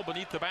foul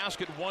beneath the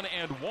basket.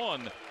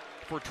 1-1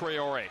 for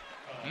Traore.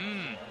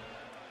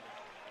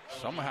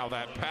 Somehow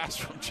that pass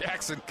from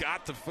Jackson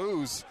got to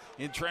Foose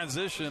in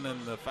transition,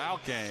 and the foul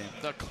came.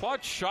 The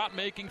clutch shot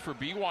making for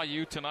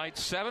BYU tonight,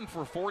 7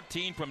 for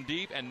 14 from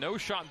deep, and no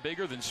shot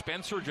bigger than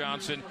Spencer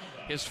Johnson.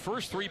 His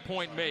first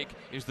 3-point make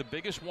is the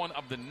biggest one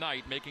of the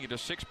night, making it a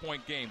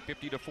 6-point game,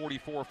 50-44.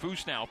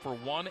 Foose now for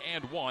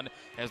 1-1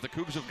 as the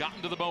Cougs have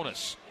gotten to the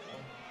bonus.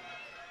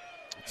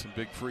 Some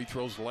big free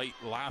throws late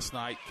last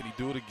night. Can he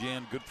do it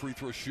again? Good free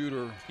throw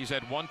shooter. He's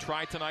had one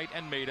try tonight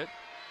and made it.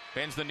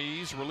 Bends the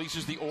knees,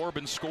 releases the orb,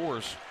 and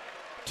scores.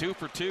 2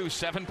 for 2,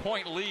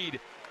 7-point lead.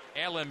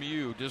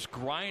 LMU, just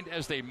grind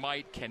as they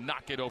might,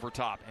 cannot get over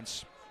top. And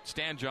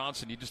Stan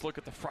Johnson, you just look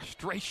at the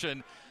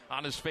frustration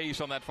on his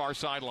face on that far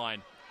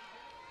sideline.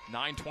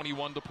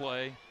 9:21 to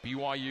play.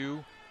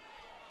 BYU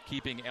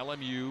keeping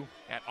LMU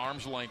at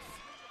arm's length.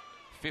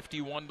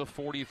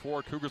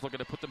 51-44. Cougars looking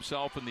to put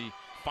themselves in the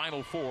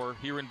Final Four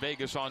here in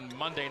Vegas on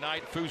Monday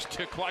night. Foose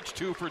to clutch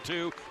 2 for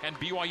 2, and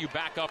BYU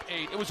back up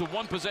 8. It was a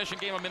one-possession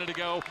game a minute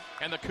ago,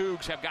 and the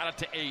Cougs have got it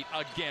to 8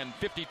 again,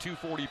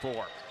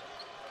 52-44.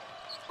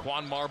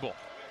 Quan Marble,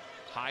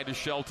 high to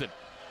Shelton.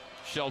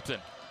 Shelton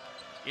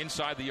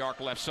inside the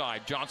arc left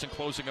side. Johnson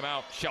closing him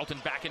out.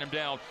 Shelton backing him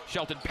down.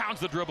 Shelton pounds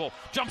the dribble,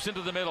 jumps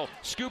into the middle,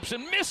 scoops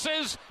and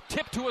misses.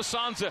 Tip to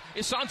Isanza.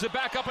 Isanza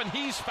back up, and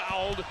he's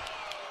fouled.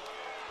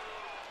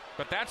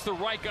 But that's the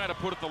right guy to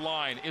put at the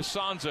line.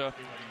 Isanza,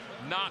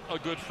 not a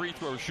good free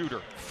throw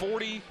shooter.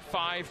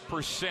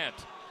 45%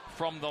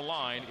 from the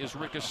line is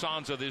Rick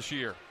Isanza this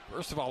year.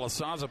 First of all,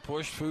 Isanza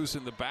pushed Foose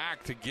in the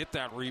back to get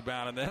that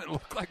rebound, and then it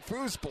looked like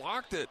Foose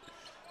blocked it,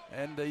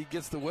 and he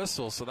gets the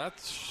whistle. So I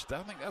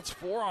think that's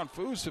 4 on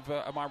Foose.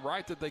 Am I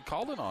right that they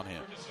called it on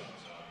him?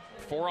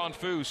 4 on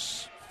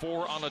Foose,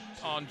 4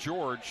 on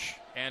George,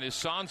 and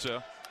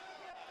Isanza,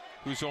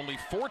 who's only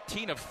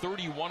 14 of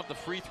 31 at the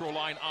free throw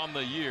line on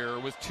the year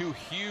with 2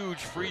 huge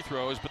free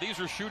throws. But these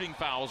are shooting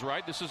fouls,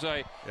 right? This is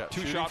a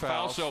 2-shot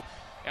foul. So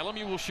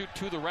LMU will shoot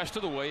 2 the rest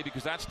of the way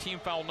because that's team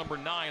foul number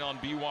 9 on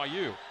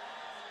BYU.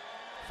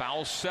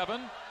 Foul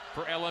 7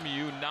 for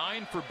LMU,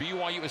 9 for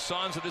BYU.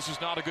 Isanza, this is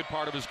not a good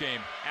part of his game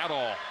at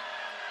all.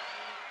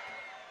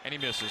 And he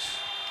misses.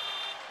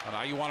 And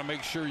now you want to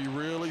make sure you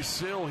really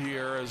seal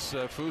here as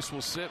Foose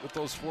will sit with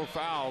those 4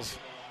 fouls.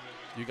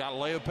 You got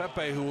Leo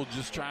Pepe who will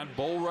just try and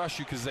bull rush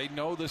you because they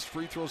know this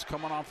free throw's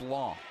coming off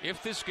long.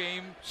 If this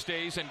game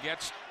stays and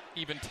gets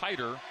even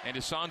tighter and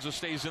Isanza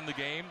stays in the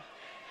game,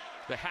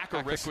 the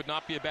hacker Rick would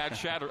not be a bad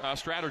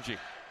strategy.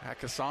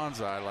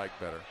 Isanza I like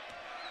better.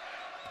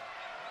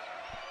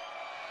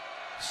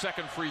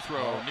 Second free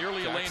throw,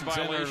 nearly Jackson's a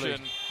lane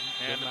violation.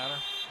 And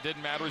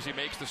didn't matter as he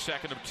makes the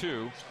second of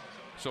 2.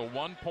 So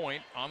 1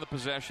 point on the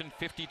possession,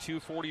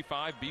 52-45,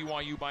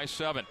 BYU by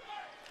 7.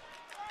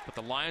 But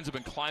the Lions have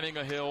been climbing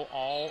a hill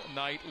all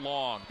night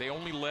long. They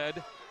only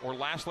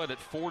last led at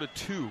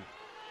 4-2.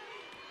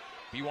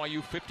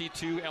 BYU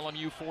 52,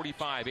 LMU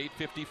 45,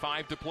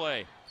 8:55 to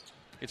play.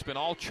 It's been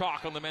all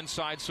chalk on the men's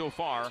side so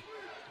far.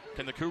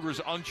 Can the Cougars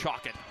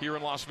unchalk it here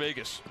in Las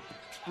Vegas?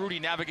 Rudy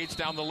navigates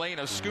down the lane,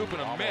 a scoop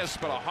and a miss,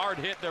 but a hard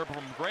hit there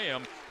from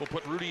Graham will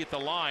put Rudy at the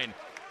line.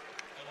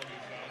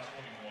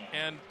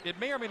 And it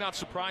may or may not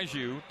surprise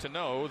you to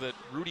know that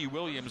Rudy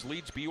Williams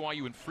leads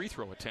BYU in free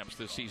throw attempts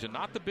this season.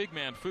 Not the big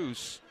man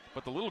Foose,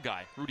 but the little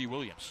guy, Rudy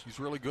Williams. He's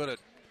really good at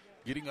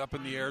getting up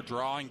in the air,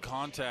 drawing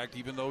contact.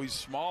 Even though he's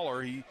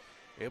smaller, he's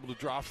able to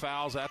draw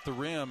fouls at the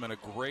rim, and a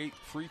great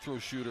free throw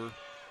shooter.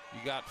 You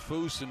got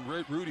Foose and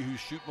Rudy who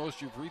shoot most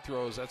of your free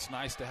throws. That's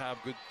nice to have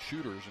good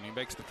shooters, and he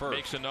makes the first.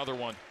 Makes another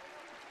one.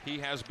 He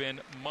has been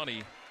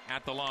money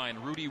at the line.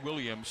 Rudy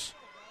Williams,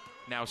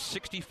 now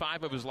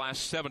 65 of his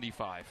last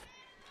 75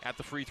 at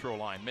the free throw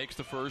line. Makes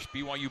the first.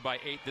 BYU by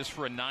 8. This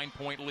for a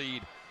 9-point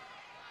lead.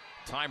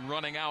 Time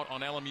running out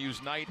on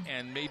LMU's night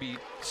and maybe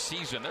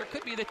season. They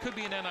could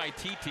be an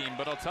NIT team,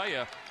 but I'll tell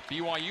you,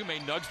 BYU may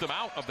nudge them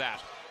out of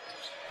that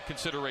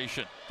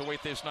consideration the way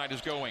this night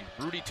is going.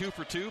 Rudy 2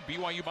 for 2.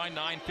 BYU by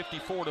 9,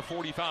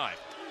 54-45.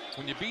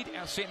 When you beat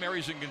St.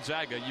 Mary's and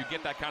Gonzaga, you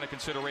get that kind of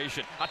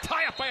consideration. A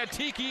tie-up by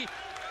Atiki,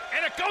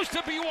 and it goes to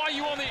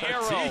BYU on the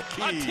arrow.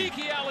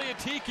 Atiki Ali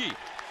Atiki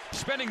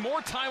spending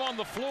more time on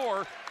the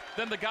floor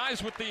than the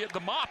guys with the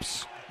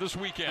mops this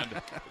weekend.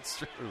 That's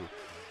true.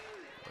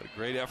 What a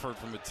great effort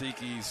from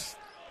Atiki. He's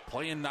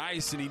playing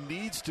nice, and he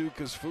needs to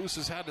because Foose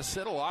has had to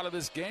sit a lot of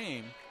this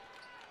game.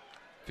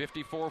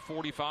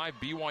 54-45.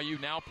 BYU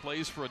now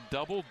plays for a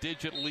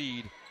double-digit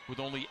lead with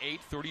only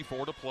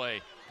 8:34 to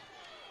play.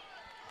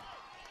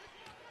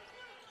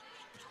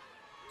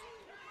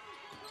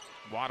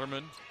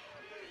 Waterman,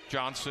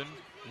 Johnson,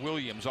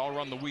 Williams all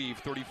run the weave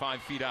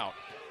 35 feet out.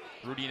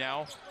 Rudy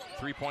now,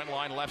 3-point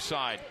line left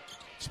side.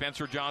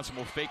 Spencer Johnson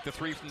will fake the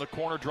 3 from the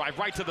corner, drive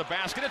right to the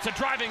basket. It's a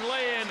driving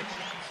lay-in.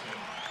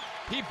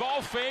 He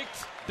ball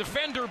faked,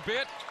 defender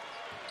bit,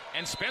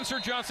 and Spencer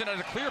Johnson had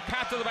a clear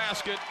path to the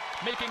basket,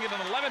 making it an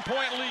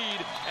 11-point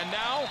lead. And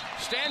now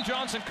Stan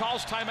Johnson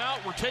calls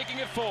timeout. We're taking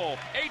it full.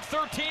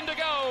 8:13 to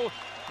go.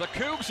 The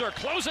Cougs are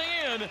closing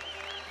in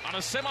on a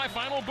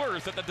semifinal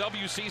berth at the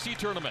WCC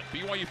tournament.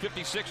 BYU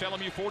 56,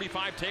 LMU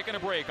 45, taking a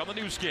break on the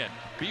new skin,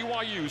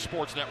 BYU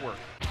Sports Network.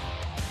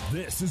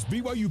 This is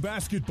BYU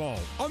basketball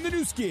on the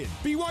new skin,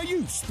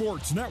 BYU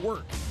Sports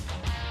Network.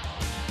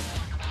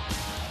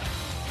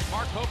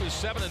 Mark Pope is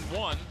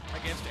 7-1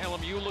 against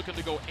LMU, looking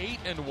to go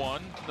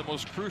 8-1, the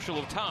most crucial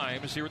of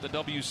times here at the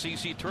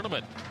WCC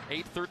tournament.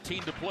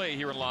 8:13 to play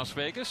here in Las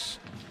Vegas.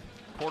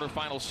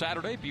 Quarterfinal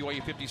Saturday,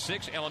 BYU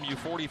 56, LMU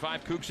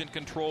 45. Cougs in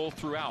control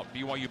throughout.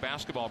 BYU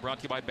basketball brought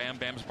to you by Bam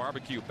Bam's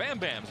Barbecue. Bam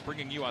Bam's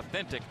bringing you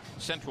authentic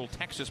Central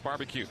Texas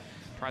barbecue.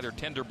 Try their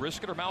tender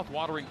brisket or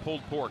mouth-watering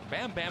pulled pork.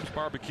 Bam Bam's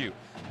Barbecue,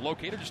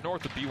 located just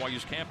north of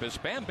BYU's campus.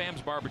 Bam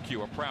Bam's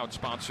Barbecue, a proud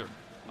sponsor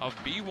of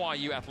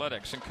BYU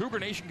Athletics. And Cougar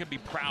Nation can be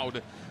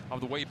proud of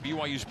the way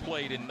BYU's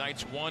played in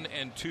nights 1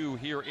 and 2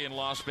 here in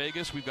Las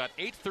Vegas. We've got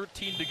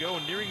 8:13 to go,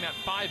 nearing that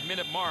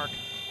 5-minute mark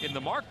in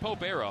the Mark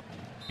Pope era.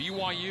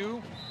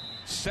 BYU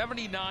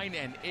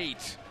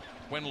 79-8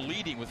 when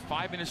leading with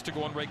 5 minutes to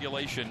go in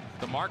regulation.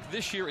 The mark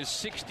this year is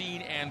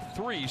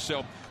 16-3,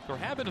 so there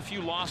have been a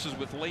few losses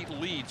with late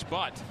leads,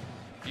 but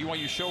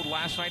BYU showed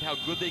last night how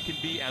good they can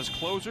be as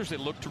closers. They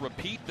look to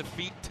repeat the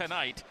feat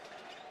tonight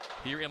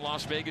here in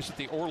Las Vegas at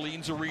the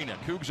Orleans Arena.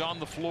 Cougs on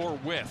the floor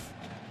with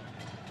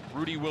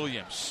Rudy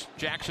Williams,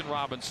 Jackson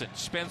Robinson,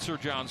 Spencer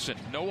Johnson,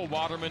 Noah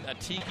Waterman,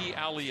 Atiki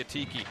Ali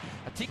Atiki.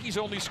 Atiki's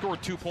only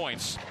scored 2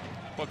 points,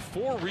 but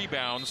 4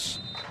 rebounds,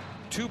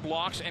 2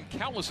 blocks, and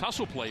countless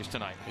hustle plays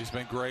tonight. He's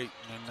been great.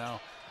 And now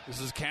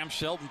this is Cam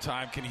Shelton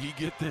time. Can he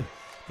get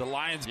the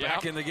Lions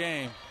back in the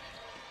game?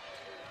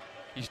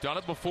 He's done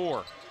it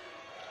before.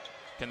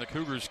 Can the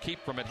Cougars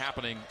keep from it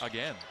happening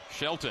again?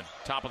 Shelton,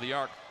 top of the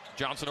arc.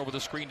 Johnson over the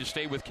screen to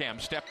stay with Cam.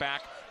 Step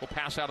back. Will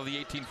pass out of the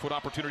 18-foot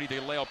opportunity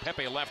to Leo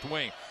Pepe, left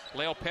wing.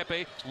 Leo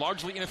Pepe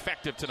largely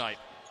ineffective tonight.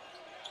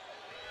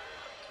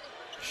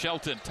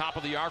 Shelton, top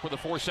of the arc with a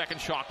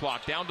 4-second shot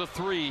clock. Down to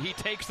 3. He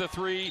takes the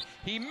 3.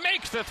 He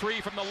makes the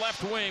 3 from the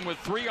left wing with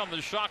 3 on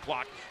the shot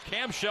clock.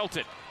 Cam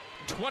Shelton,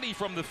 20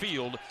 from the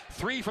field,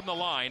 3 from the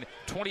line,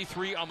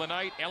 23 on the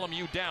night.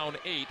 LMU down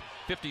 8,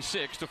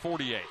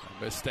 56-48.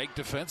 Mistake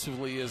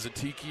defensively as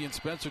Atiki and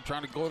Spencer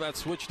trying to go that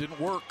switch. Didn't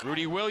work.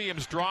 Rudy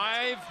Williams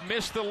drive,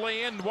 missed the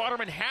lay-in.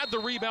 Waterman had the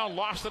rebound,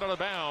 lost it out of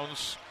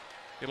bounds.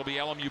 It'll be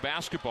LMU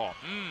basketball.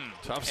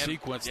 Tough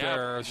sequence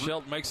there.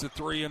 Shelton makes the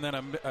 3 and then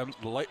a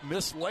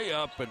missed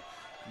layup, and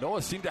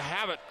Noah seemed to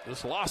have it,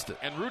 just lost it.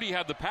 And Rudy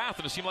had the path,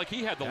 and it seemed like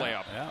he had the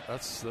layup. Yeah,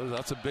 that's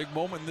a big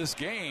moment in this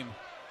game.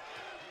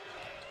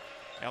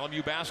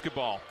 LMU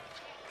basketball.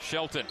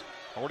 Shelton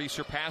already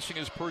surpassing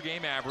his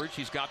per-game average.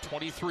 He's got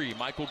 23.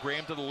 Michael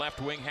Graham to the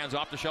left wing, hands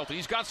off to Shelton.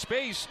 He's got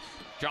space.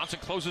 Johnson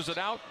closes it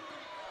out.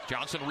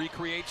 Shelton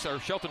recreates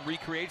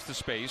the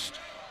space.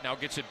 Now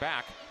gets it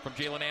back from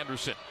Jalen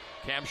Anderson.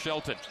 Cam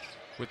Shelton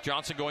with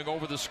Johnson going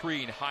over the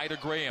screen. High to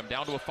Graham.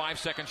 Down to a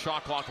 5-second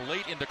shot clock.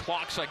 Late into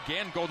clocks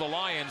again go the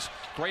Lions.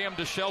 Graham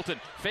to Shelton.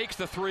 Fakes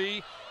the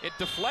 3. It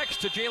deflects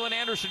to Jalen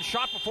Anderson.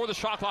 Shot before the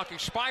shot clock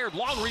expired.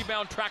 Long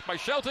rebound tracked by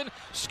Shelton.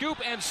 Scoop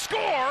and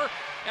score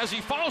as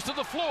he falls to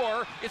the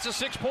floor. It's a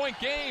 6-point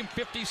game.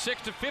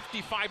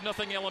 56-50.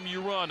 5-0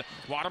 LMU run.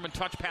 Waterman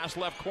touch pass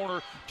left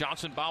corner.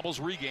 Johnson bobbles,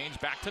 regains.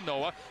 Back to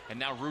Noah. And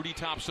now Rudy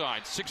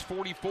topside.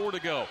 6:44 to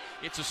go.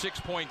 It's a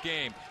 6-point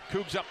game.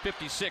 Cougs up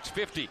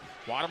 56-50.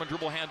 Waterman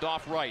dribble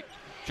handoff right.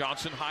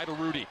 Johnson high to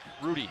Rudy.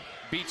 Rudy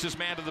beats his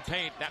man to the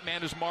paint. That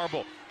man is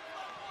Marble.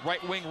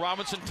 Right wing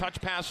Robinson,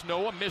 touch pass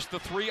Noah, missed the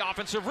 3,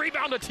 offensive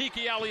rebound to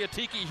Atiki Ali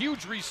Atiki,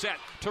 huge reset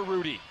to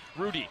Rudy.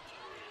 Rudy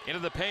into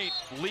the paint,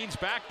 leans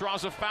back,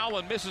 draws a foul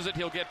and misses it.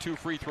 He'll get 2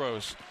 free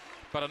throws.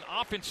 But an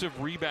offensive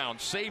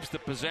rebound saves the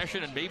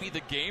possession and maybe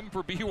the game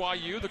for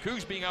BYU. The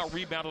Cougs being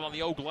out-rebounded on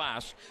the O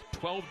glass,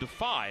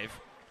 12-5.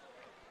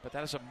 But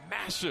that is a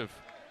massive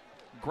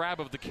grab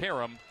of the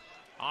carom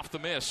off the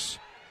miss.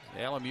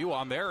 LMU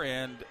on their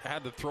end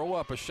had to throw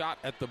up a shot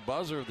at the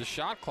buzzer of the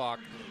shot clock,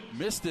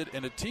 missed it,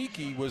 and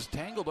Atiki was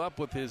tangled up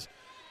with his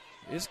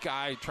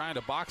guy trying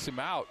to box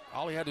him out.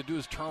 All he had to do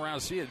is turn around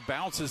and see it.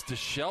 Bounces to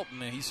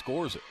Shelton, and he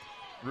scores it.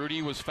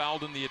 Rudy was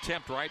fouled in the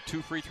attempt, right?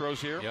 2 free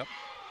throws here. Yep.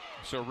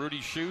 So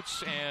Rudy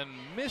shoots and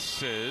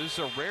misses.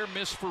 A rare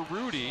miss for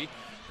Rudy.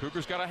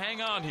 Cougars got to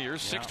hang on here.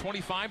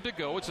 6:25 to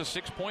go. It's a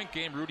 6-point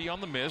game. Rudy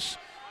on the miss.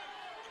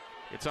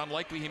 It's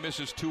unlikely he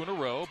misses 2 in a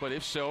row, but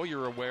if so,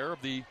 you're aware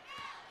of the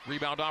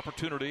rebound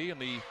opportunity,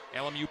 and the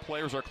LMU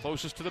players are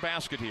closest to the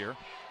basket here.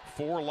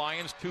 4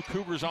 Lions, 2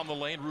 Cougars on the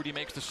lane. Rudy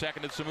makes the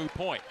second. It's a moot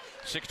point.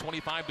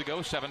 6:25 to go,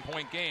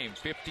 7-point game.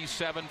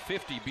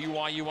 57-50,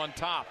 BYU on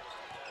top.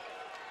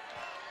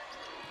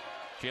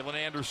 Jalen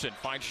Anderson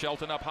finds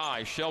Shelton up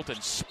high.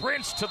 Shelton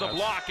sprints to the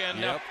block,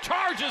 and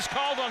charge is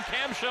called on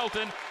Cam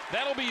Shelton.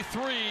 That'll be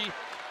 3.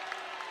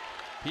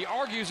 He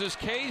argues his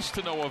case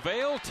to no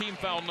avail. Team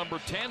foul number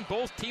 10.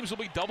 Both teams will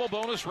be double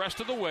bonus rest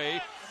of the way.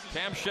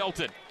 Cam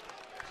Shelton.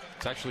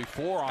 It's actually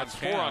 4 on Cam. That's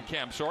 4 on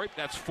Cam, sorry.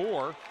 That's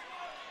 4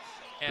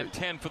 and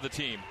 10 for the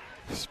team.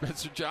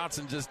 Spencer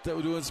Johnson just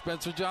doing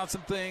Spencer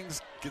Johnson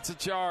things. Gets a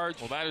charge.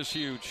 Well, that is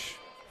huge.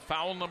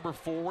 Foul number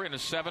 4 in a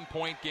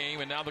 7-point game,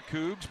 and now the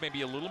Cougs may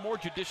be a little more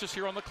judicious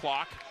here on the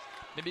clock.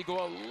 Maybe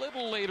go a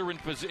little later in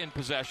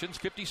possessions.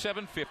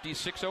 57-50,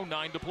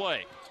 6:09 to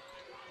play.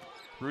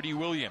 Rudy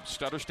Williams,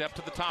 stutter step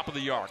to the top of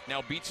the arc.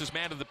 Now beats his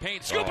man to the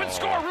paint. Scoop and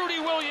score,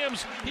 Rudy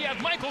Williams. He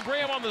had Michael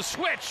Graham on the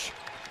switch,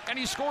 and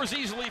he scores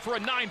easily for a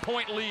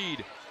 9-point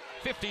lead.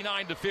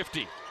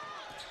 59-50.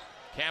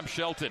 Cam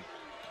Shelton,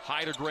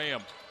 high to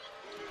Graham.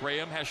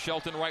 Graham has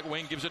Shelton right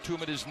wing, gives it to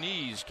him at his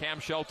knees. Cam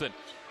Shelton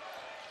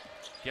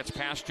gets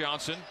past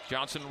Johnson.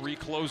 Johnson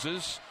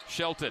recloses.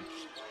 Shelton,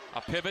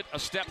 a pivot, a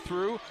step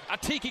through.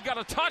 Atiki got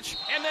a touch,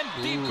 and then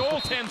deep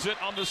goaltends it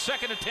on the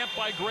second attempt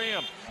by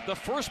Graham. The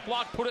first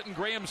block put it in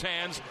Graham's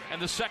hands, and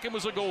the second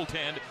was a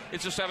goaltend.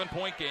 It's a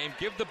 7-point game.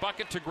 Give the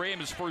bucket to Graham,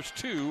 his first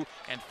 2,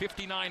 and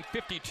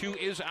 59-52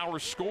 is our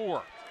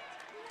score.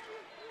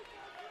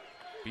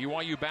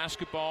 BYU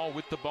basketball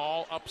with the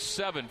ball up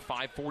 7,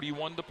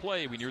 5:41 to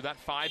play. We near that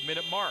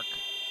 5-minute mark.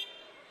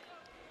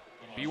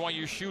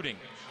 BYU shooting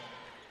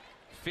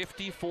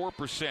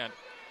 54%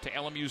 to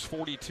LMU's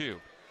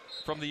 42.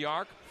 From the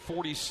arc,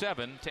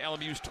 47 to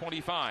LMU's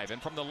 25.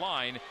 And from the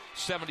line,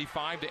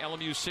 75 to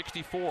LMU's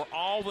 64.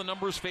 All the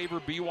numbers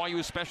favor BYU,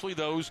 especially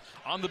those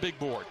on the big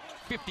board.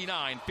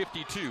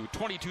 59-52,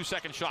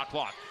 22-second shot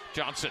clock.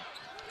 Johnson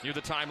near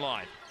the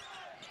timeline.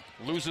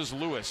 Loses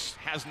Lewis.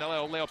 Has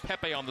Leo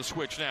Pepe on the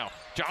switch now.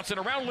 Johnson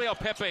around Leo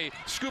Pepe.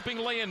 Scooping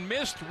lay-in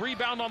missed.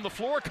 Rebound on the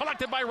floor.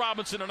 Collected by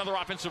Robinson. Another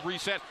offensive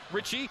reset.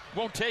 Richie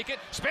won't take it.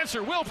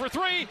 Spencer will for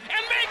 3. And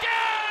make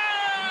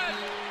it!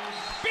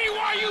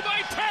 BYU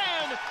by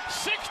 10.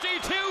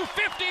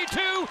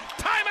 62-52.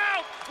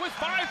 Timeout with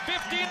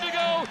 5:15 to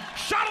go.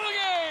 Shot of the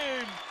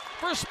game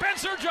for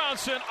Spencer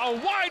Johnson. A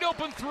wide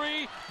open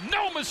 3.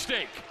 No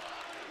mistake.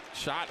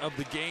 Shot of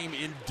the game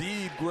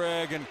indeed,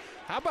 Greg. And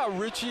how about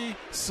Richie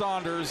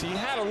Saunders? He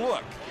had a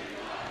look,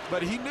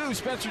 but he knew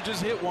Spencer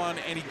just hit one,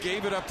 and he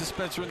gave it up to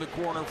Spencer in the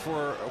corner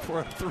for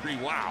a 3.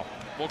 Wow.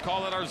 We'll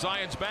call it our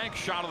Zions Bank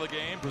shot of the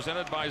game,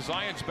 presented by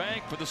Zions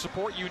Bank. For the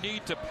support you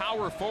need to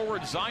power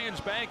forward,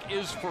 Zions Bank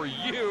is for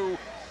you.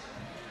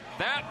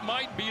 That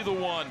might be the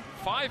one.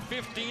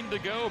 5:15 to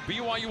go.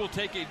 BYU will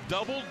take a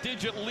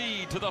double-digit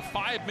lead to the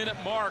 5-minute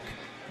mark.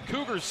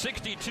 Cougars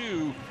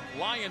 62,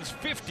 Lions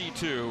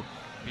 52.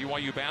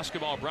 BYU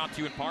basketball brought to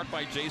you in part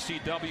by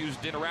JCW's.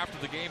 Dinner after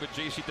the game at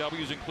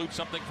JCW's includes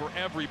something for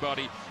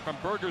everybody, from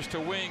burgers to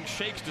wings,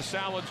 shakes to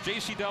salads.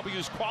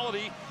 JCW's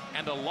quality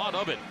and a lot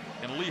of it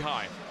in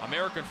Lehigh,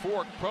 American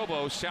Fork,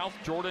 Provo, South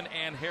Jordan,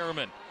 and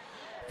Harriman.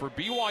 For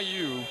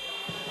BYU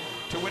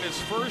to win its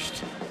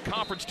first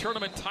conference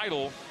tournament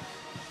title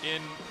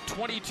in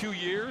 22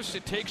 years,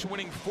 it takes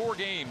winning 4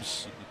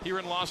 games here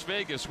in Las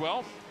Vegas.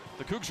 Well,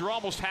 the Cougs are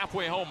almost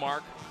halfway home,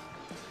 Mark.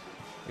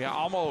 Yeah,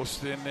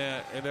 almost, and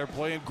they're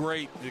playing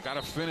great. You got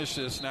to finish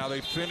this now.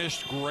 They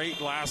finished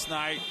great last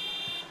night.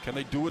 Can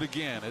they do it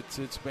again?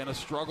 It's been a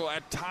struggle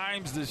at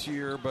times this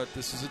year, but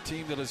this is a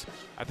team that has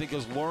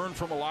learned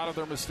from a lot of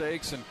their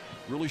mistakes and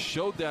really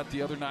showed that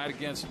the other night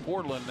against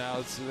Portland.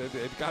 Now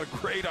they've got a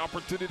great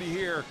opportunity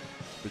here,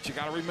 but you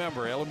got to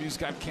remember LMU's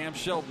got Cam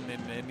Shelton,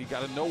 and you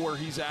got to know where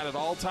he's at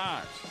all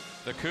times.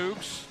 The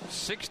Cougs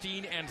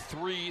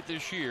 16-3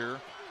 this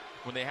year,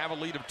 when they have a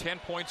lead of 10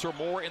 points or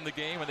more in the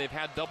game, and they've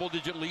had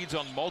double-digit leads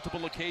on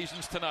multiple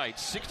occasions tonight.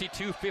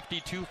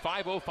 62-52,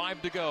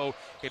 5:05 to go.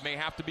 It may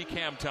have to be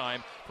Cam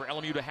time for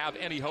LMU to have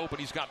any hope, and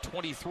he's got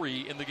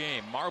 23 in the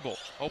game. Marble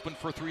open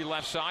for 3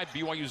 left side.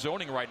 BYU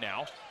zoning right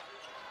now.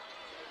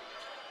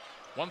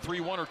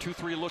 1-3-1 or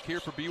 2-3 look here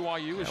for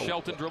BYU as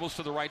Shelton dribbles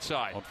to the right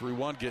side.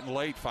 1-3-1, getting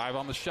late. 5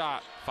 on the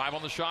shot. 5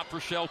 on the shot for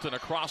Shelton. A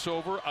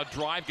crossover, a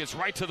drive, gets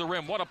right to the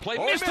rim. What a play.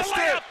 Oh, missed the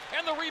layup! it.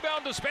 And the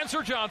rebound to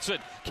Spencer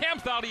Johnson. Cam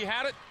thought he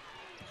had it.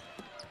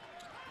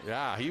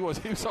 Yeah, he was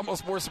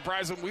almost more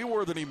surprised than we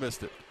were that he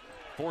missed it.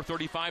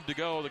 4:35 to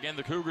go. Again,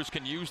 the Cougars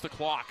can use the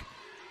clock.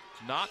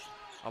 Not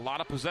a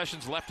lot of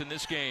possessions left in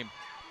this game.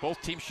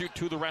 Both teams shoot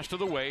 2 the rest of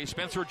the way.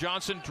 Spencer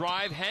Johnson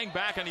drive, hang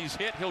back, and he's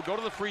hit. He'll go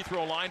to the free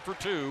throw line for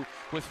 2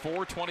 with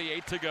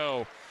 4:28 to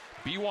go.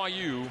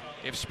 BYU,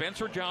 if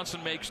Spencer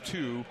Johnson makes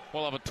 2,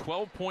 will have a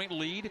 12-point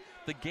lead.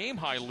 The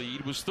game-high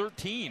lead was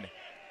 13.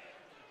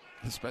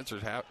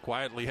 Spencer's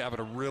quietly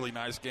having a really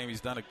nice game. He's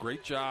done a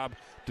great job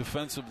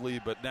defensively,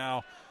 but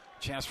now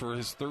chance for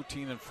his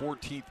 13th and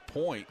 14th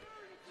point.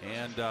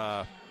 And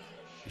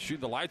he's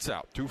shooting the lights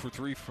out. 2 for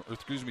 3 from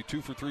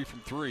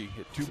 3.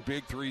 Hit 2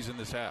 big threes in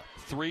this half.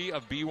 3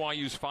 of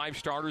BYU's 5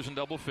 starters in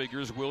double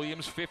figures.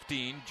 Williams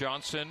 15,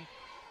 Johnson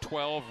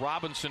 12,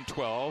 Robinson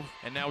 12,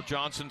 and now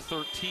Johnson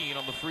 13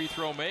 on the free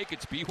throw make.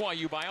 It's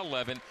BYU by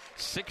 11,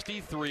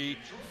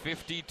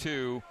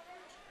 63-52.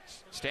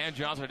 Stan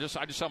Johnson, I just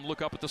saw him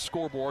look up at the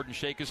scoreboard and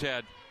shake his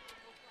head.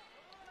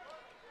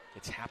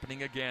 It's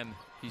happening again,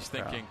 he's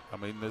thinking. Yeah, I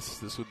mean, this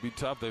would be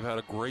tough. They've had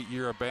a great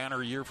year, a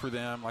banner year for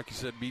them. Like you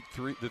said, beat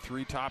the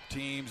 3 top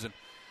teams, and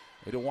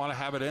they don't want to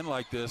have it end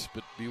like this,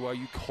 but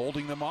BYU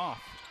holding them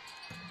off.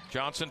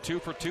 Johnson 2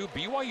 for 2.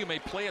 BYU may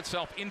play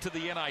itself into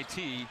the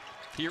NIT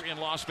here in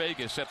Las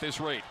Vegas at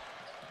this rate.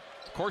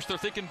 Of course, they're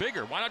thinking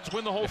bigger. Why not just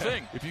win the whole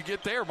thing? If you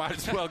get there, might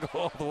as well go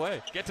all the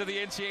way. Get to the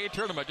NCAA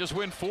tournament. Just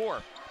win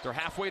 4.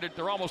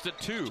 They're almost at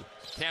 2.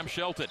 Cam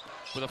Shelton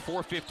with a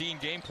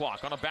 4:15 game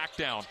clock on a back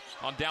down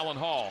on Dallin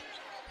Hall.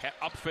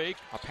 Up fake,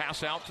 a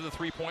pass out to the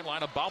three-point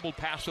line, a bobbled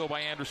pass though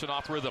by Anderson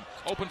off rhythm.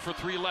 Open for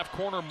 3 left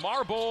corner,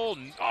 Marble.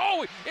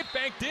 Oh, it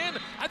banked in.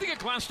 I think it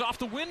glanced off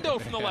the window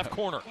from the left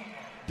corner.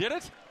 Did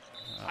it?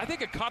 I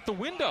think it caught the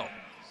window.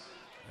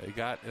 They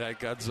got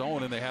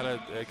zone, and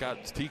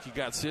Tiki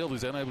got sealed.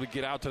 He's unable to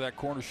get out to that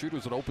corner shooter. It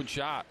was an open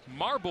shot.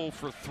 Marble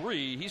for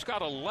 3. He's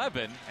got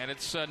 11, and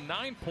it's a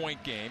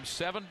 9-point game,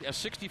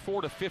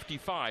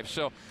 64-55.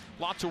 So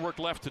lots of work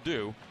left to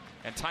do.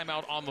 And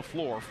timeout on the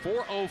floor.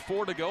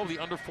 4:04 to go. The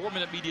under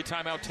 4-minute media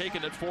timeout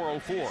taken at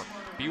 4:04.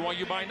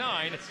 BYU by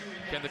 9.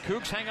 Can the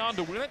Cougs hang on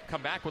to win it?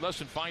 Come back with us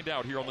and find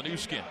out here on the new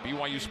skin,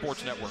 BYU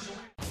Sports Network.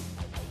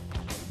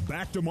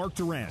 Back to Mark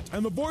Durrant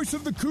and the voice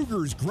of the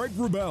Cougars, Greg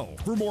Wrubell,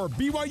 for more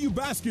BYU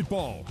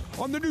basketball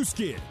on the new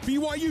skin,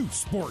 BYU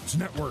Sports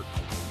Network.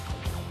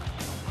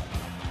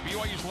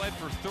 BYU's led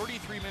for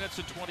 33 minutes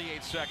and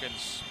 28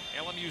 seconds.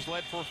 LMU's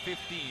led for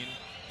 15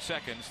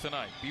 seconds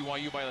tonight.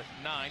 BYU by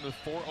 9 with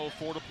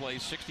 4:04 to play.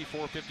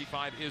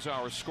 64-55 is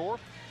our score.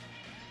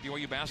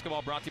 BYU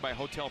basketball brought to you by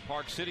Hotel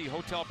Park City.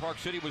 Hotel Park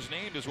City was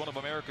named as one of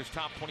America's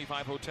top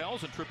 25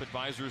 hotels in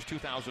TripAdvisor's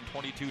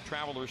 2022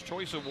 Traveler's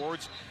Choice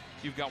Awards.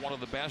 You've got one of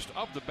the best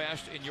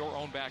in your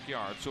own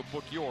backyard. So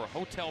book your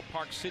Hotel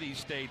Park City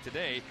stay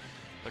today.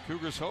 The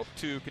Cougars hope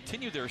to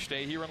continue their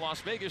stay here in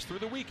Las Vegas through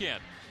the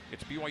weekend.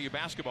 It's BYU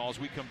basketball as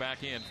we come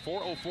back in.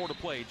 4:04 to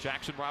play.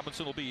 Jackson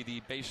Robinson will be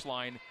the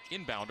baseline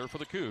inbounder for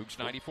the Cougs,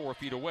 94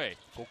 feet away.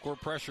 Full court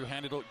pressure,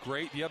 handled it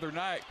great the other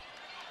night.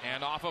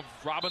 And off of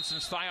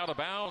Robinson's thigh out of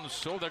bounds,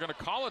 so they're going to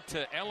call it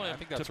to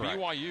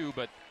BYU, right.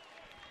 But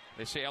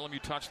they say LMU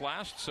touched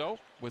last, so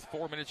with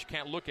 4 minutes you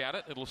can't look at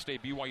it. It'll stay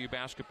BYU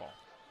basketball.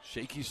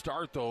 Shaky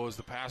start, though, as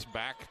the pass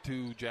back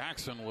to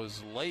Jackson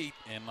was late,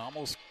 and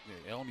almost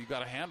LMU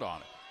got a hand on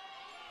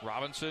it.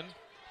 Robinson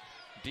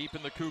deep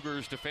in the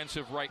Cougars'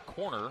 defensive right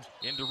corner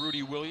into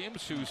Rudy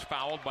Williams, who's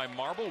fouled by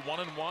Marble.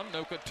 1-1.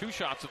 No good. 2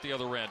 shots at the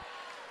other end.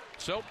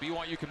 So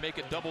BYU can make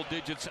it double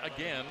digits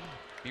again.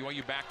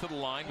 BYU back to the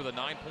line with a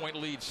 9-point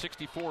lead,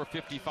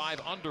 64-55,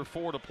 under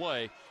 4 to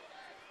play.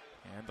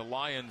 And the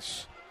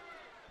Lions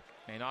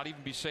may not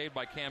even be saved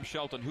by Cam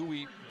Shelton, who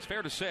it's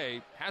fair to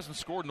say, hasn't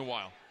scored in a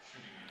while.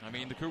 I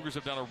mean, the Cougars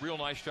have done a real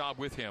nice job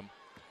with him.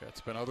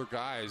 It's been other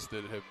guys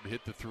that have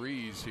hit the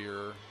threes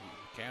here.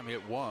 Cam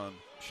hit 1.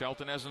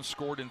 Shelton hasn't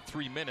scored in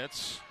 3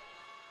 minutes.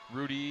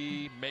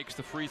 Rudy makes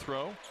the free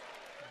throw.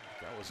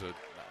 That was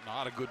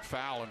not a good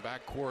foul in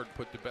backcourt.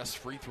 Put the best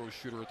free throw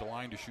shooter at the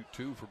line to shoot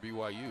 2 for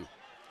BYU.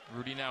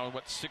 Rudy now,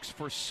 6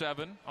 for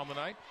 7 on the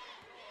night.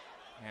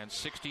 And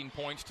 16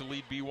 points to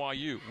lead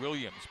BYU.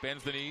 Williams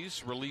bends the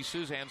knees,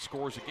 releases, and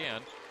scores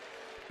again.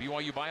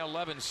 BYU by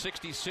 11,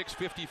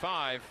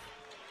 66-55.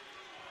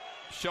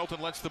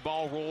 Shelton lets the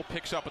ball roll,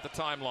 picks up at the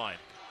timeline.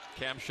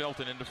 Cam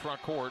Shelton into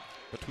front court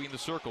between the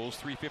circles,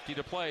 3:50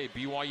 to play.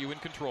 BYU in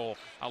control,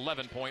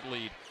 11-point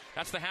lead.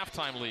 That's the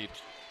halftime lead.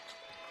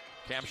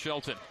 Cam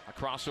Shelton, a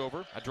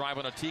crossover, a drive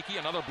on Atiki,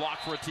 another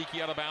block for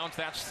Atiki out of bounds.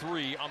 That's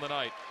 3 on the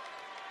night.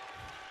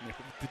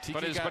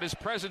 But his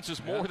presence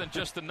is more than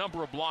just the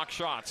number of block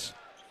shots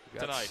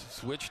tonight.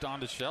 Switched on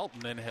to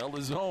Shelton and held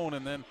his own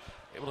and then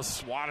able to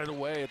swat it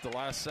away at the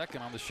last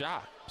second on the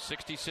shot.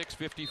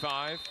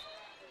 66-55.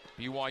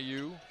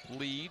 BYU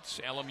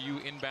leads.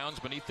 LMU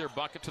inbounds beneath their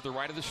bucket to the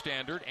right of the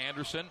standard.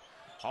 Anderson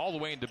all the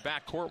way into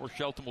backcourt where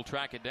Shelton will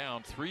track it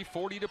down.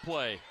 3:40 to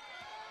play.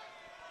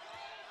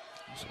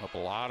 Using up a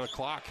lot of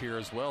clock here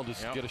as well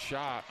just to get a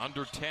shot.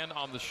 Under 10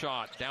 on the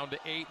shot. Down to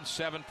 8 and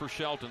 7 for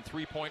Shelton.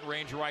 3-point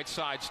range right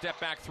side. Step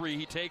back 3.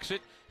 He takes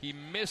it. He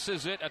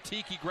misses it.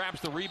 Atiki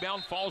grabs the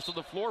rebound, falls to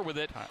the floor with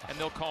it, and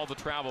they'll call the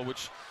travel,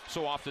 which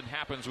so often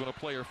happens when a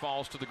player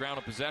falls to the ground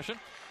in possession.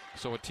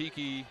 So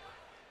Atiki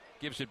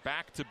gives it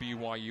back to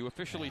BYU.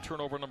 Officially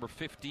turnover number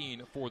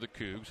 15 for the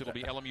Cougs. It'll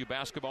be LMU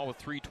basketball with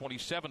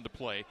 3:27 to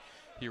play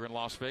here in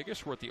Las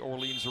Vegas. We're at the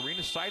Orleans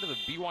Arena, site of the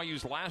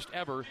BYU's last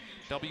ever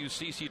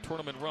WCC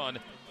tournament run.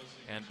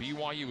 And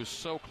BYU is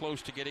so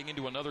close to getting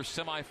into another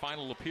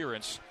semifinal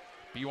appearance.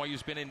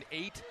 BYU's been in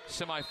 8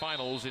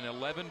 semifinals in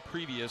 11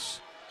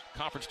 previous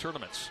conference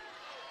tournaments.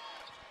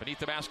 Beneath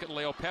the basket,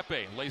 Leo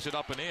Pepe lays it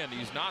up and in.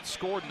 He's not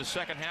scored in the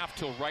second half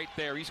till right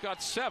there. He's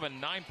got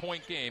 7,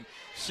 9-point game,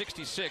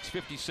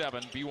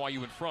 66-57,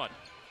 BYU in front.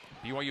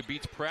 BYU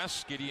beats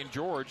press. Gideon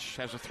George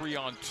has a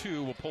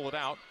 3-on-2, will pull it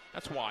out.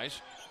 That's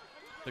wise.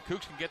 The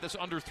Cougs can get this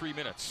under 3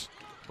 minutes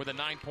with a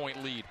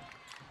 9-point lead.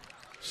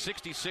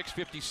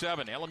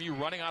 66-57, LMU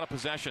running out of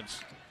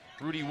possessions.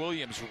 Rudy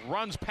Williams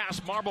runs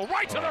past Marble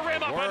right to the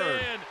rim, up and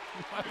in.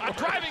 A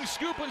driving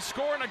scoop and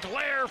score and a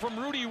glare from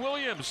Rudy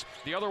Williams.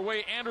 The other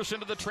way, Anderson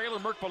to the trailer.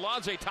 Merk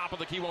Baladze, top of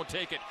the key, won't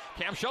take it.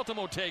 Cam Shelton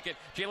won't take it.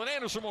 Jalen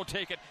Anderson won't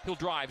take it. He'll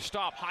drive,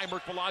 stop, high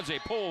Merk Baladze,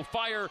 pull,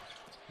 fire,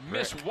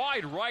 miss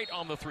wide right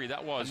on the 3.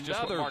 That was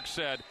just what Mark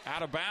said.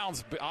 Out of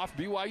bounds, off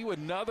BYU,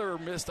 another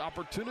missed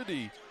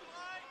opportunity.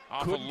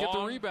 Couldn't get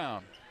the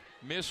rebound.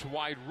 miss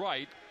wide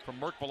right from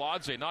Merk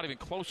Veladze. Not even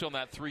close on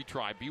that 3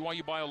 try.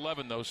 BYU by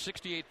 11, though.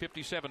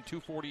 68-57,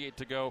 2:48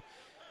 to go.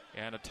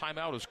 And a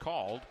timeout is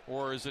called,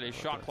 or is it a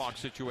shot clock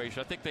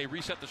situation? I think they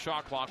reset the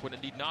shot clock when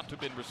it need not to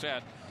have been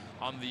reset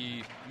on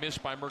the miss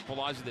by Merk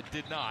Veladze that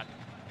did not.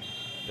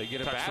 They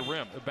get a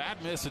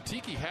bad miss.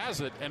 Atiki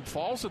has it and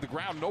falls to the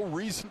ground. No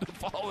reason to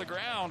fall to the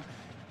ground.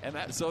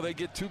 And so they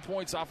get 2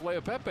 points off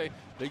Leaupepe.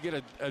 They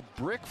get a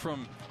brick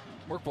from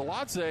Merk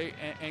Veladze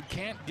and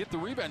can't get the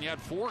rebound. You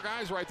had 4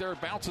 guys right there. It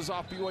bounces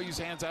off BYU's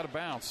hands out of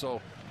bounds.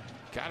 So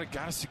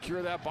gotta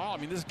secure that ball. I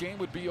mean, this game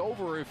would be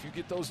over if you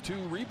get those 2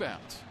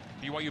 rebounds.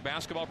 BYU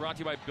basketball brought to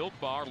you by Built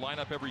Bar. Line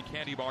up every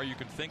candy bar you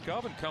can think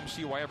of and come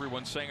see why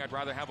everyone's saying I'd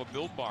rather have a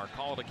Built Bar.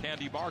 Call it a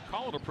candy bar,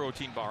 call it a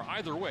protein bar.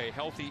 Either way,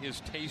 healthy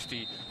is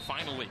tasty.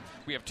 Finally,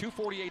 we have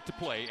 2:48 to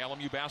play.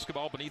 LMU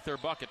basketball beneath their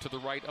bucket to the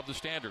right of the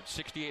standard.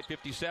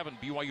 68-57,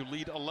 BYU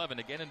lead 11.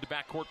 Again into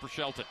backcourt for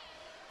Shelton.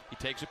 He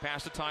takes it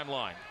past the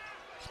timeline.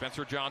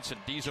 Spencer Johnson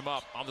D's him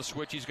up. On the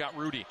switch, he's got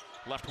Rudy.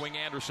 Left wing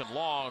Anderson,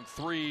 long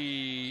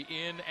 3,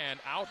 in and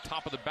out,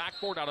 top of the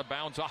backboard, out of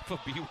bounds off of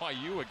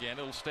BYU again.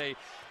 It'll stay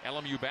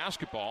LMU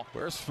basketball.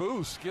 Where's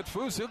Foose? Get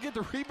Foose. He'll get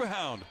the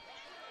rebound.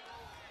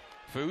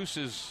 Foose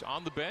is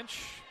on the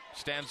bench,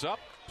 stands up,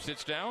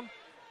 sits down.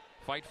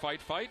 Fight.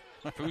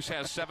 Foose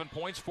has 7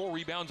 points, 4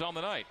 rebounds on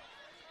the night.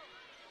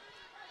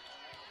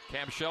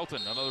 Cam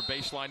Shelton, another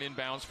baseline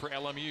inbounds for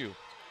LMU.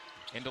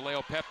 Into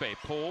Leaupepe,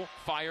 pull,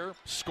 fire,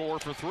 score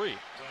for 3.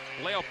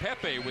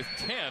 Leaupepe with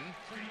 10,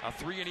 a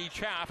 3 in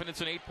each half, and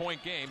it's an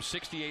 8-point game,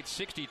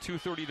 68-60,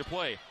 2:30 to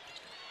play.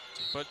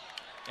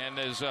 And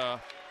as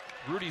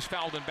Rudy's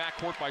fouled in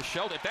backcourt by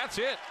Shelton, that's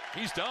it.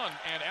 He's done,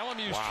 and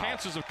LMU's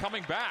chances of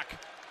coming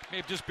back may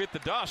have just bit the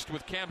dust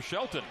with Cam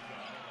Shelton.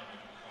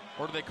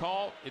 Or do they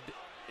call it?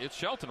 It's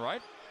Shelton,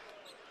 right?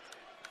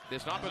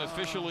 It's not been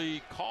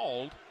officially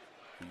called.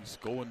 He's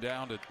going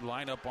down to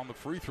line up on the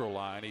free throw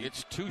line.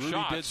 It's 2 Rudy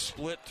shots. Did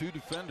split 2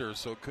 defenders,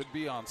 so it could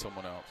be on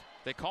someone else.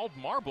 They called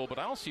Marble, but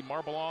I don't see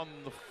Marble on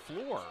the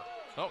floor.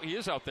 Oh, he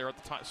is out there at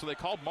the time. So they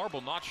called Marble,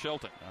 not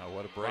Shelton. Oh,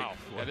 what a break. Wow,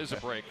 that is a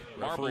break.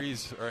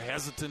 Referees are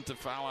hesitant to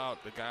foul out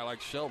a guy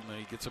like Shelton, and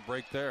he gets a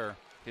break there.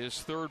 His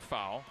 3rd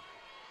foul.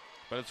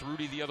 But it's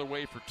Rudy the other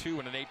way for 2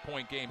 in an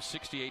 8-point game,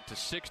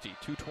 68-60,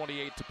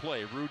 2:28 to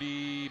play.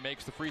 Rudy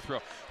makes the free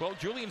throw. Well,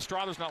 Julian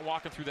Strother's not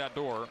walking through that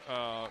door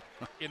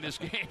in this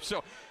game.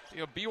 So,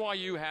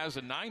 BYU has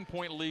a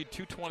 9-point lead,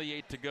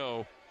 2:28 to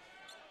go.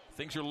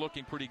 Things are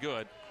looking pretty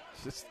good.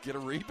 Just get a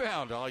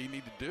rebound. All you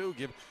need to do,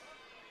 give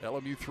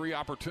LMU 3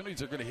 opportunities.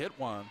 They're going to hit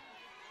one.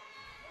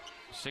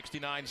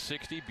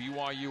 69-60,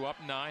 BYU up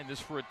 9. This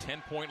for a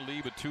 10-point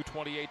lead with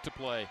 2:28 to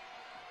play.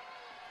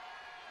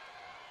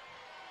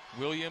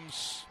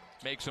 Williams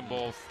makes them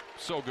both.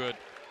 So good.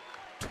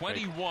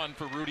 21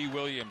 for Rudy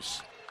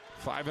Williams.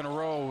 5 in a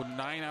row,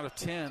 9 out of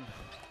 10.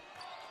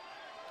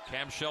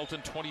 Cam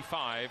Shelton,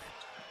 25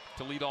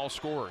 to lead all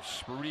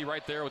scorers. Rudy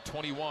right there with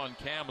 21.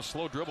 Cam, a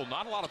slow dribble.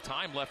 Not a lot of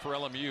time left for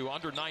LMU.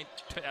 Under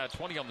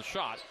 20 on the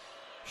shot.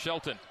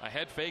 Shelton, a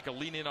head fake, a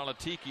lean in on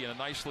Atiki, and a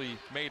nicely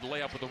made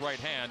layup with the right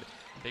hand.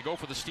 They go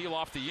for the steal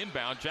off the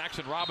inbound.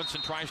 Jackson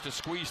Robinson tries to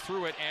squeeze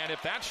through it, and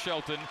if that's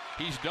Shelton,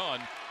 he's done.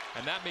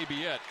 And that may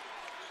be it.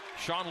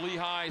 Sean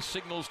Lehigh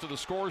signals to the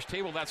scorers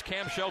table. That's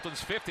Cam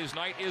Shelton's 5th. His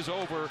night is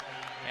over.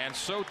 And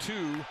so,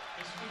 too,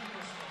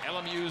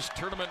 LMU's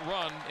tournament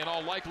run in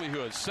all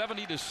likelihood.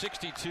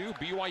 70-62.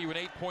 BYU an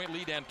 8-point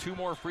lead and 2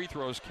 more free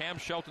throws. Cam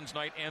Shelton's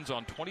night ends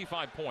on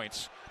 25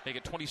 points. Make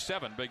it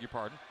 27, beg your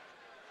pardon.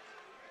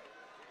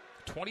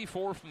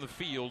 24 from the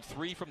field,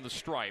 3 from the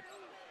stripe.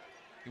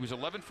 He was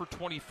 11 for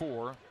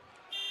 24,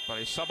 but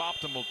a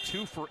suboptimal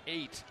 2 for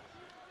 8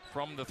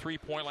 from the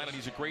three-point line, and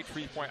he's a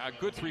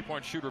good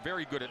three-point shooter,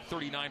 very good at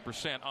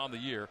 39% on the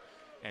year.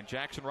 And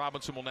Jackson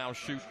Robinson will now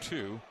shoot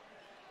 2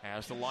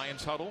 as the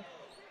Lions huddle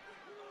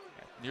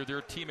near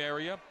their team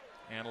area,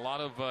 and a lot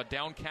of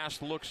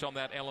downcast looks on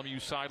that LMU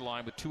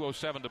sideline with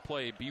 2:07 to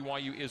play.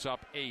 BYU is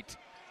up 8.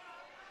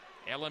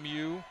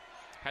 LMU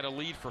had a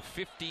lead for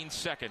 15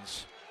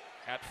 seconds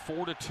at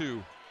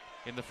 4-2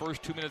 in the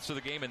first 2 minutes of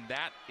the game, and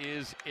that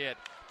is it.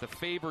 The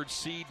favored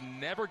seed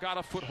never got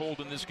a foothold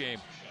in this game.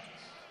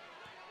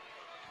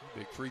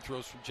 Big free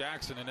throws from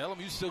Jackson, and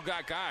LMU still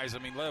got guys. I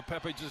mean,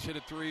 Leaupepe just hit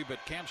a 3,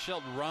 but Cam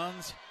Shelton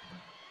runs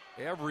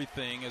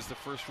everything as the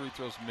first free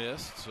throw's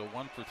missed. So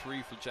 1 for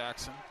 3 for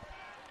Jackson.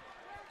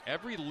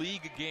 Every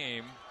league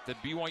game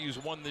that BYU's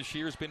won this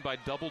year has been by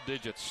double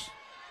digits.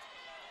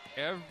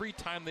 Every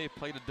time they've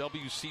played a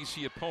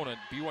WCC opponent,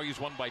 BYU's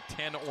won by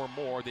 10 or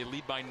more. They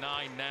lead by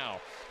 9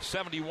 now.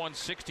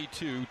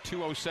 71-62,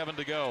 2:07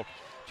 to go.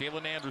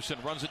 Jalen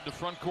Anderson runs it into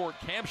front court.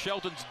 Cam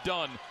Shelton's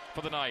done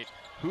for the night.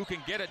 Who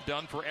can get it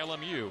done for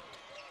LMU?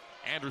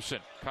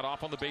 Anderson cut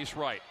off on the base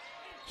right.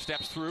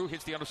 Steps through,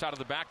 hits the underside of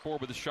the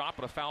backboard with a shot,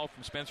 but a foul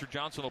from Spencer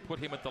Johnson will put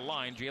him at the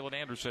line. Jalen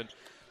Anderson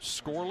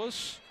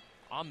scoreless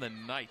on the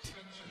night.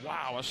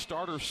 Wow, a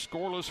starter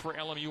scoreless for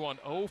LMU on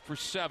 0 for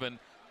 7,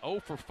 0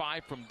 for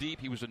 5 from deep.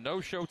 He was a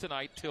no-show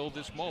tonight till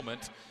this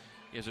moment.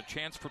 is a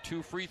chance for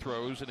 2 free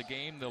throws in a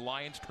game the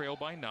Lions trail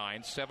by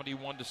 9,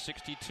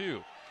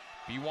 71-62.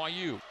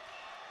 BYU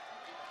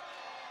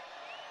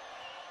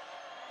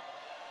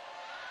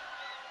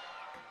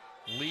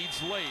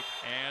leads late,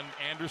 and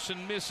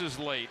Anderson misses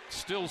late.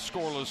 Still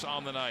scoreless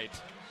on the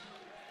night.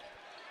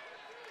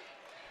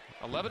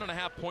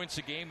 11.5 points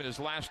a game in his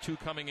last 2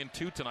 coming in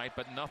 2 tonight,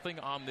 but nothing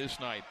on this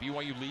night.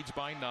 BYU leads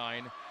by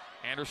 9.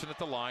 Anderson at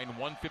the line,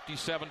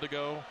 1:57 to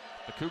go.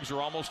 The Cougs are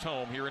almost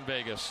home here in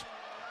Vegas.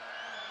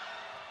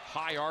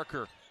 High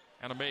arcer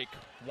and a make.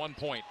 1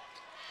 point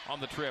on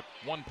the trip,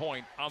 1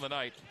 point on the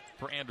night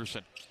for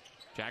Anderson.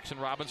 Jackson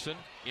Robinson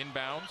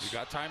inbounds. You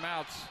got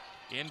timeouts.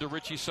 Into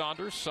Richie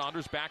Saunders.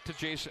 Saunders back to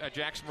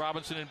Jackson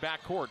Robinson in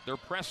backcourt. They're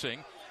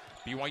pressing.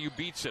 BYU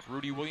beats it.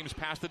 Rudy Williams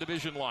past the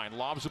division line.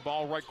 Lobs the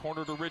ball right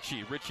corner to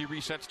Richie. Richie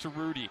resets to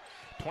Rudy.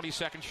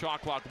 20-second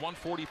shot clock.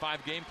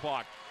 1:45 game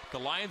clock. The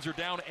Lions are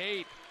down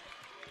 8,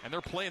 and they're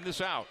playing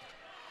this out.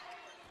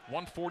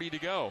 1:40 to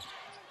go.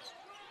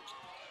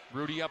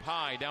 Rudy up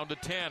high, down to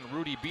 10.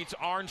 Rudy beats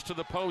Arns to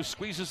the post,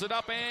 squeezes it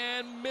up,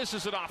 and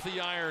misses it off the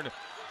iron.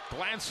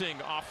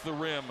 Glancing off the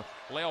rim.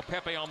 Leo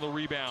Pepe on the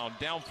rebound.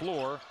 Down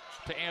floor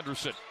to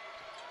Anderson.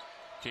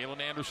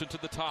 Jalen Anderson to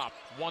the top.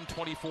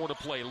 1:24 to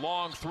play.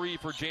 Long 3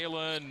 for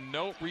Jalen.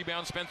 Nope.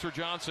 Rebound Spencer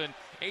Johnson.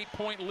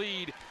 8-point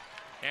lead.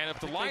 And if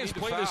the Lions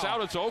play this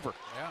out, it's over.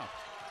 Yeah.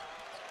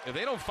 If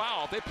they don't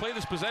foul, if they play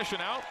this possession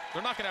out,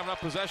 they're not going to have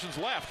enough possessions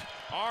left.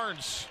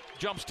 Arns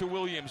jumps to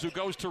Williams, who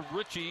goes to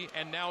Richie,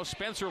 and now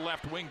Spencer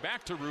left wing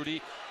back to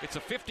Rudy. It's a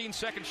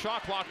 15-second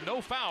shot clock,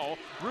 no foul.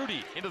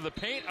 Rudy into the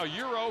paint, a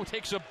Euro,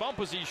 takes a bump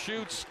as he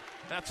shoots.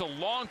 That's a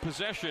long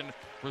possession,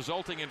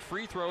 resulting in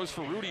free throws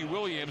for Rudy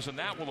Williams, and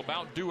that will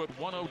about do it.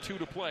 1:02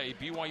 to play.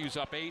 BYU's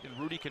up 8, and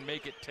Rudy can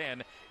make it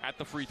 10 at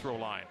the free throw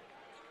line.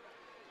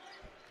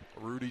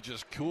 Rudy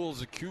just cool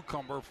as a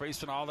cucumber,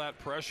 facing all that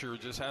pressure.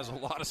 Just has a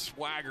lot of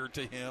swagger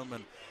to him,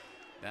 and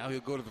now he'll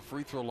go to the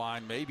free throw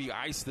line, maybe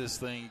ice this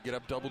thing, get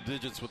up double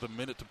digits with a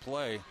minute to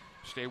play.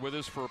 Stay with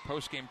us for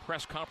post-game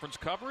press conference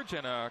coverage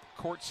and a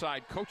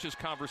courtside coaches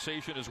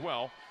conversation as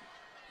well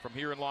from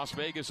here in Las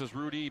Vegas as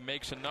Rudy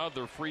makes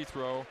another free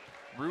throw.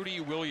 Rudy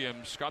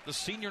Williams got the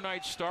senior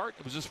night start.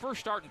 It was his first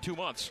start in 2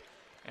 months,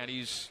 and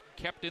he's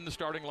kept in the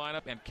starting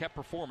lineup and kept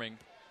performing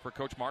for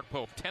Coach Mark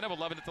Pope. 10 of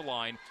 11 at the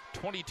line,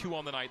 22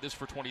 on the night, this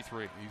for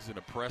 23. He's an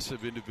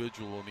impressive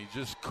individual, and he's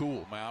just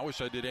cool, man. I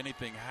wish I did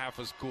anything half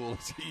as cool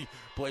as he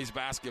plays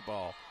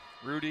basketball.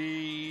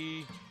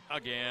 Rudy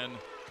again.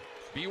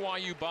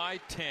 BYU by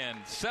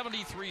 10,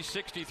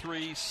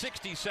 73-63,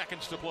 60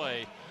 seconds to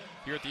play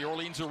here at the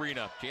Orleans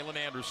Arena. Jalen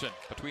Anderson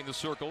between the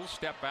circles,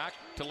 step back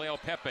to Leo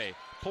Pepe.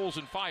 Pulls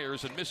and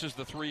fires and misses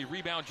the 3.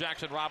 Rebound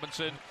Jackson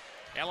Robinson.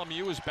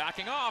 LMU is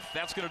backing off.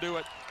 That's going to do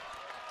it.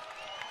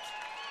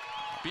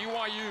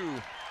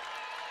 BYU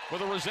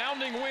with a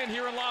resounding win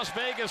here in Las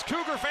Vegas.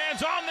 Cougar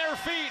fans on their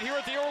feet here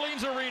at the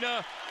Orleans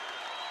Arena.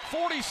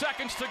 40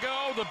 seconds to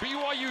go. The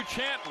BYU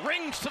chant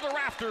rings to the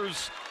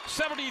rafters.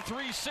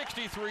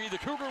 73-63. The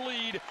Cougar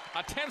lead.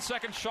 A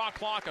 10-second shot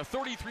clock, a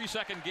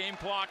 33-second game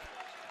clock.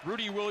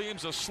 Rudy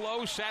Williams, a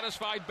slow,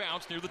 satisfied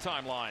bounce near the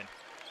timeline.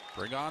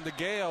 Bring on the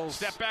Gales.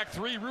 Step back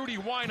 3, Rudy,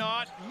 why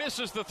not?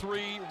 Misses the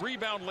 3.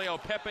 Rebound, Leo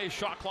Pepe.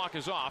 Shot clock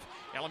is off.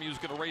 LMU's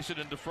going to race it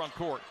into front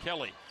court.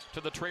 Kelly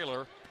to the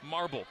trailer.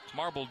 Marble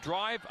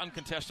drive,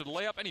 uncontested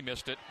layup, and he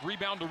missed it.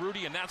 Rebound to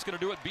Rudy, and that's going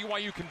to do it.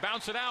 BYU can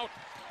bounce it out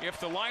if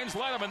the Lions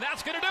let him, and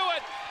that's going to do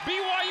it.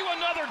 BYU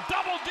another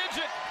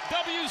double-digit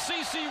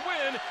WCC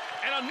win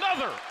and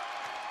another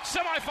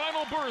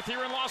semifinal berth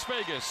here in Las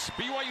Vegas.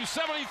 BYU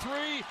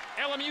 73,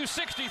 LMU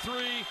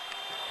 63.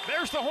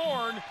 There's the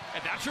horn,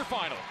 and that's your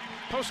final.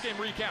 Post-game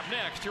recap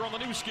next here on the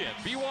new skin,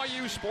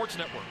 BYU Sports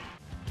Network.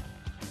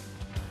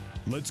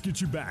 Let's get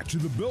you back to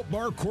the Built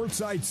Bar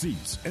courtside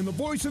seats and the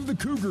voice of the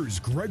Cougars,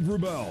 Greg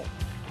Wrubell.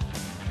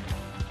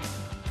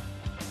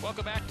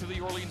 Welcome back to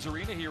the Orleans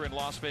Arena here in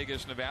Las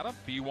Vegas, Nevada.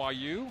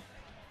 BYU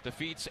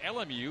defeats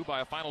LMU by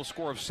a final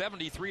score of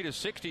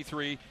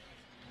 73-63.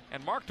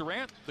 And Mark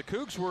Durrant, the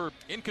Cougs were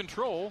in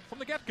control from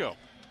the get-go.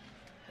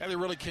 Yeah, they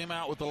really came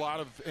out with a lot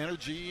of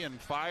energy and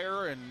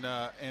fire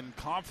and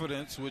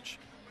confidence, which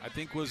I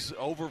think was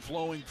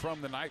overflowing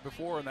from the night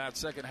before in that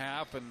second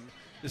half, and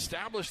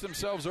established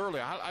themselves early.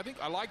 I think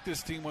I like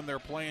this team when they're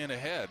playing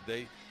ahead.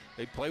 They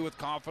play with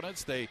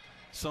confidence. They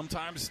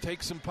sometimes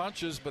take some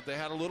punches, but they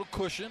had a little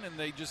cushion, and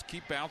they just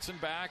keep bouncing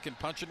back and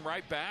punching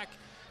right back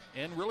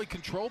and really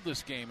controlled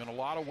this game in a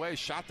lot of ways.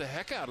 Shot the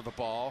heck out of the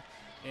ball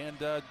and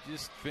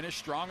just finished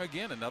strong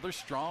again. Another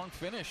strong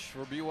finish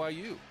for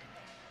BYU.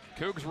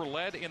 Cougs were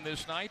led in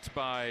this night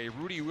by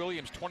Rudy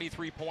Williams,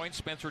 23 points,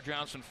 Spencer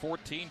Johnson,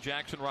 14,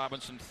 Jackson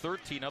Robinson,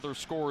 13. Other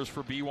scorers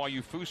for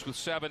BYU, Foose with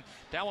 7,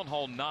 Dallin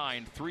Hall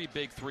 9, 3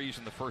 big threes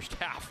in the first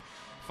half.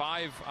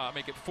 5,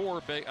 make it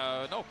 4 big,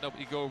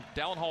 you go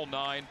Dallin Hall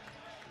 9,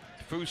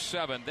 Foose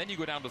 7, then you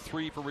go down to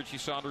 3 for Richie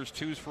Saunders,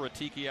 2s for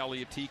Atiki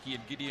Ali-Atiki,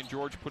 and Gideon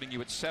George putting you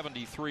at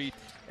 73.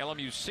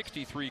 LMU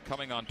 63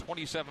 coming on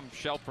 27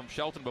 from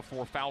Shelton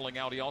before fouling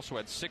out. He also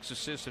had 6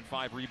 assists and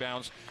 5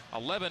 rebounds.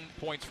 11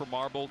 points for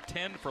Marble,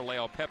 10 for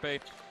Leo Pepe.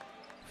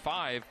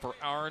 5 for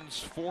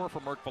Arns, 4 for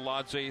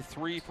Merkviladze,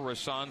 3 for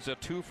Asanza,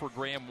 2 for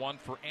Graham, 1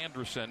 for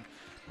Anderson,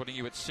 putting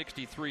you at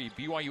 63.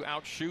 BYU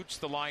outshoots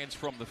the Lions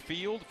from the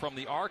field, from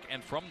the arc,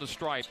 and from the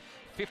stripe.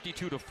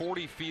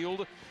 52-40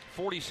 field,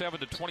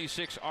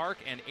 47-26 arc,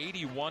 and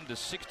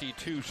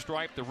 81-62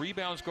 stripe. The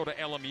rebounds go to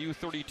LMU,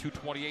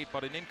 32-28,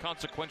 but an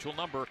inconsequential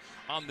number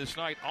on this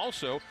night.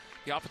 Also,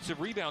 the offensive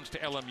rebounds to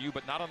LMU,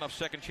 but not enough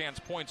second chance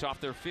points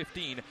off their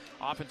 15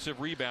 offensive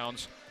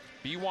rebounds.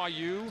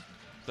 BYU,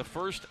 the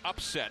first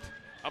upset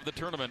of the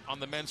tournament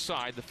on the men's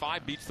side. The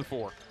 5 beats the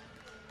 4.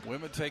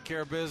 Women take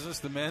care of business.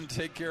 The men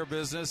take care of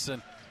business.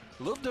 And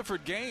a little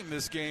different game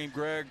this game,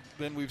 Greg,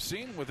 than we've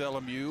seen with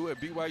LMU.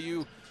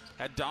 BYU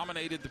had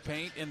dominated the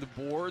paint and the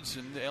boards,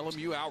 and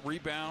LMU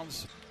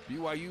out-rebounds.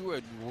 BYU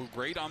were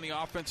great on the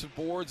offensive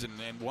boards and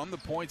won the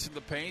points in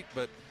the paint,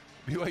 but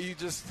BYU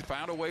just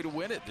found a way to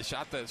win it. They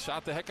shot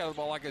the heck out of the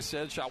ball, like I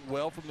said, shot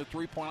well from the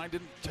three-point line.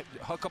 Didn't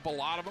hook up a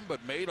lot of them,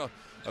 but made a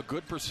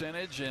good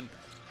percentage, and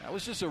that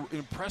was just an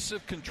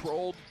impressive,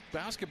 controlled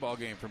basketball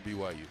game from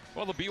BYU.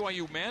 Well, the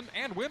BYU men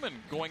and women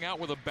going out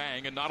with a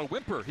bang and not a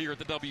whimper here at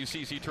the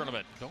WCC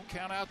tournament. Don't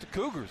count out the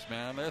Cougars,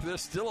 man. They're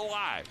still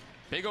alive.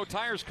 Big O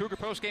Tires Cougar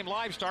Postgame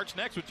Live starts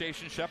next with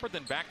Jason Shepard,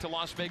 then back to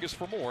Las Vegas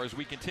for more as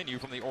we continue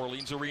from the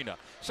Orleans Arena.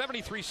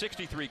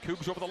 73-63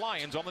 Cougs over the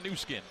Lions on the new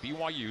skin,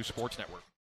 BYU Sports Network.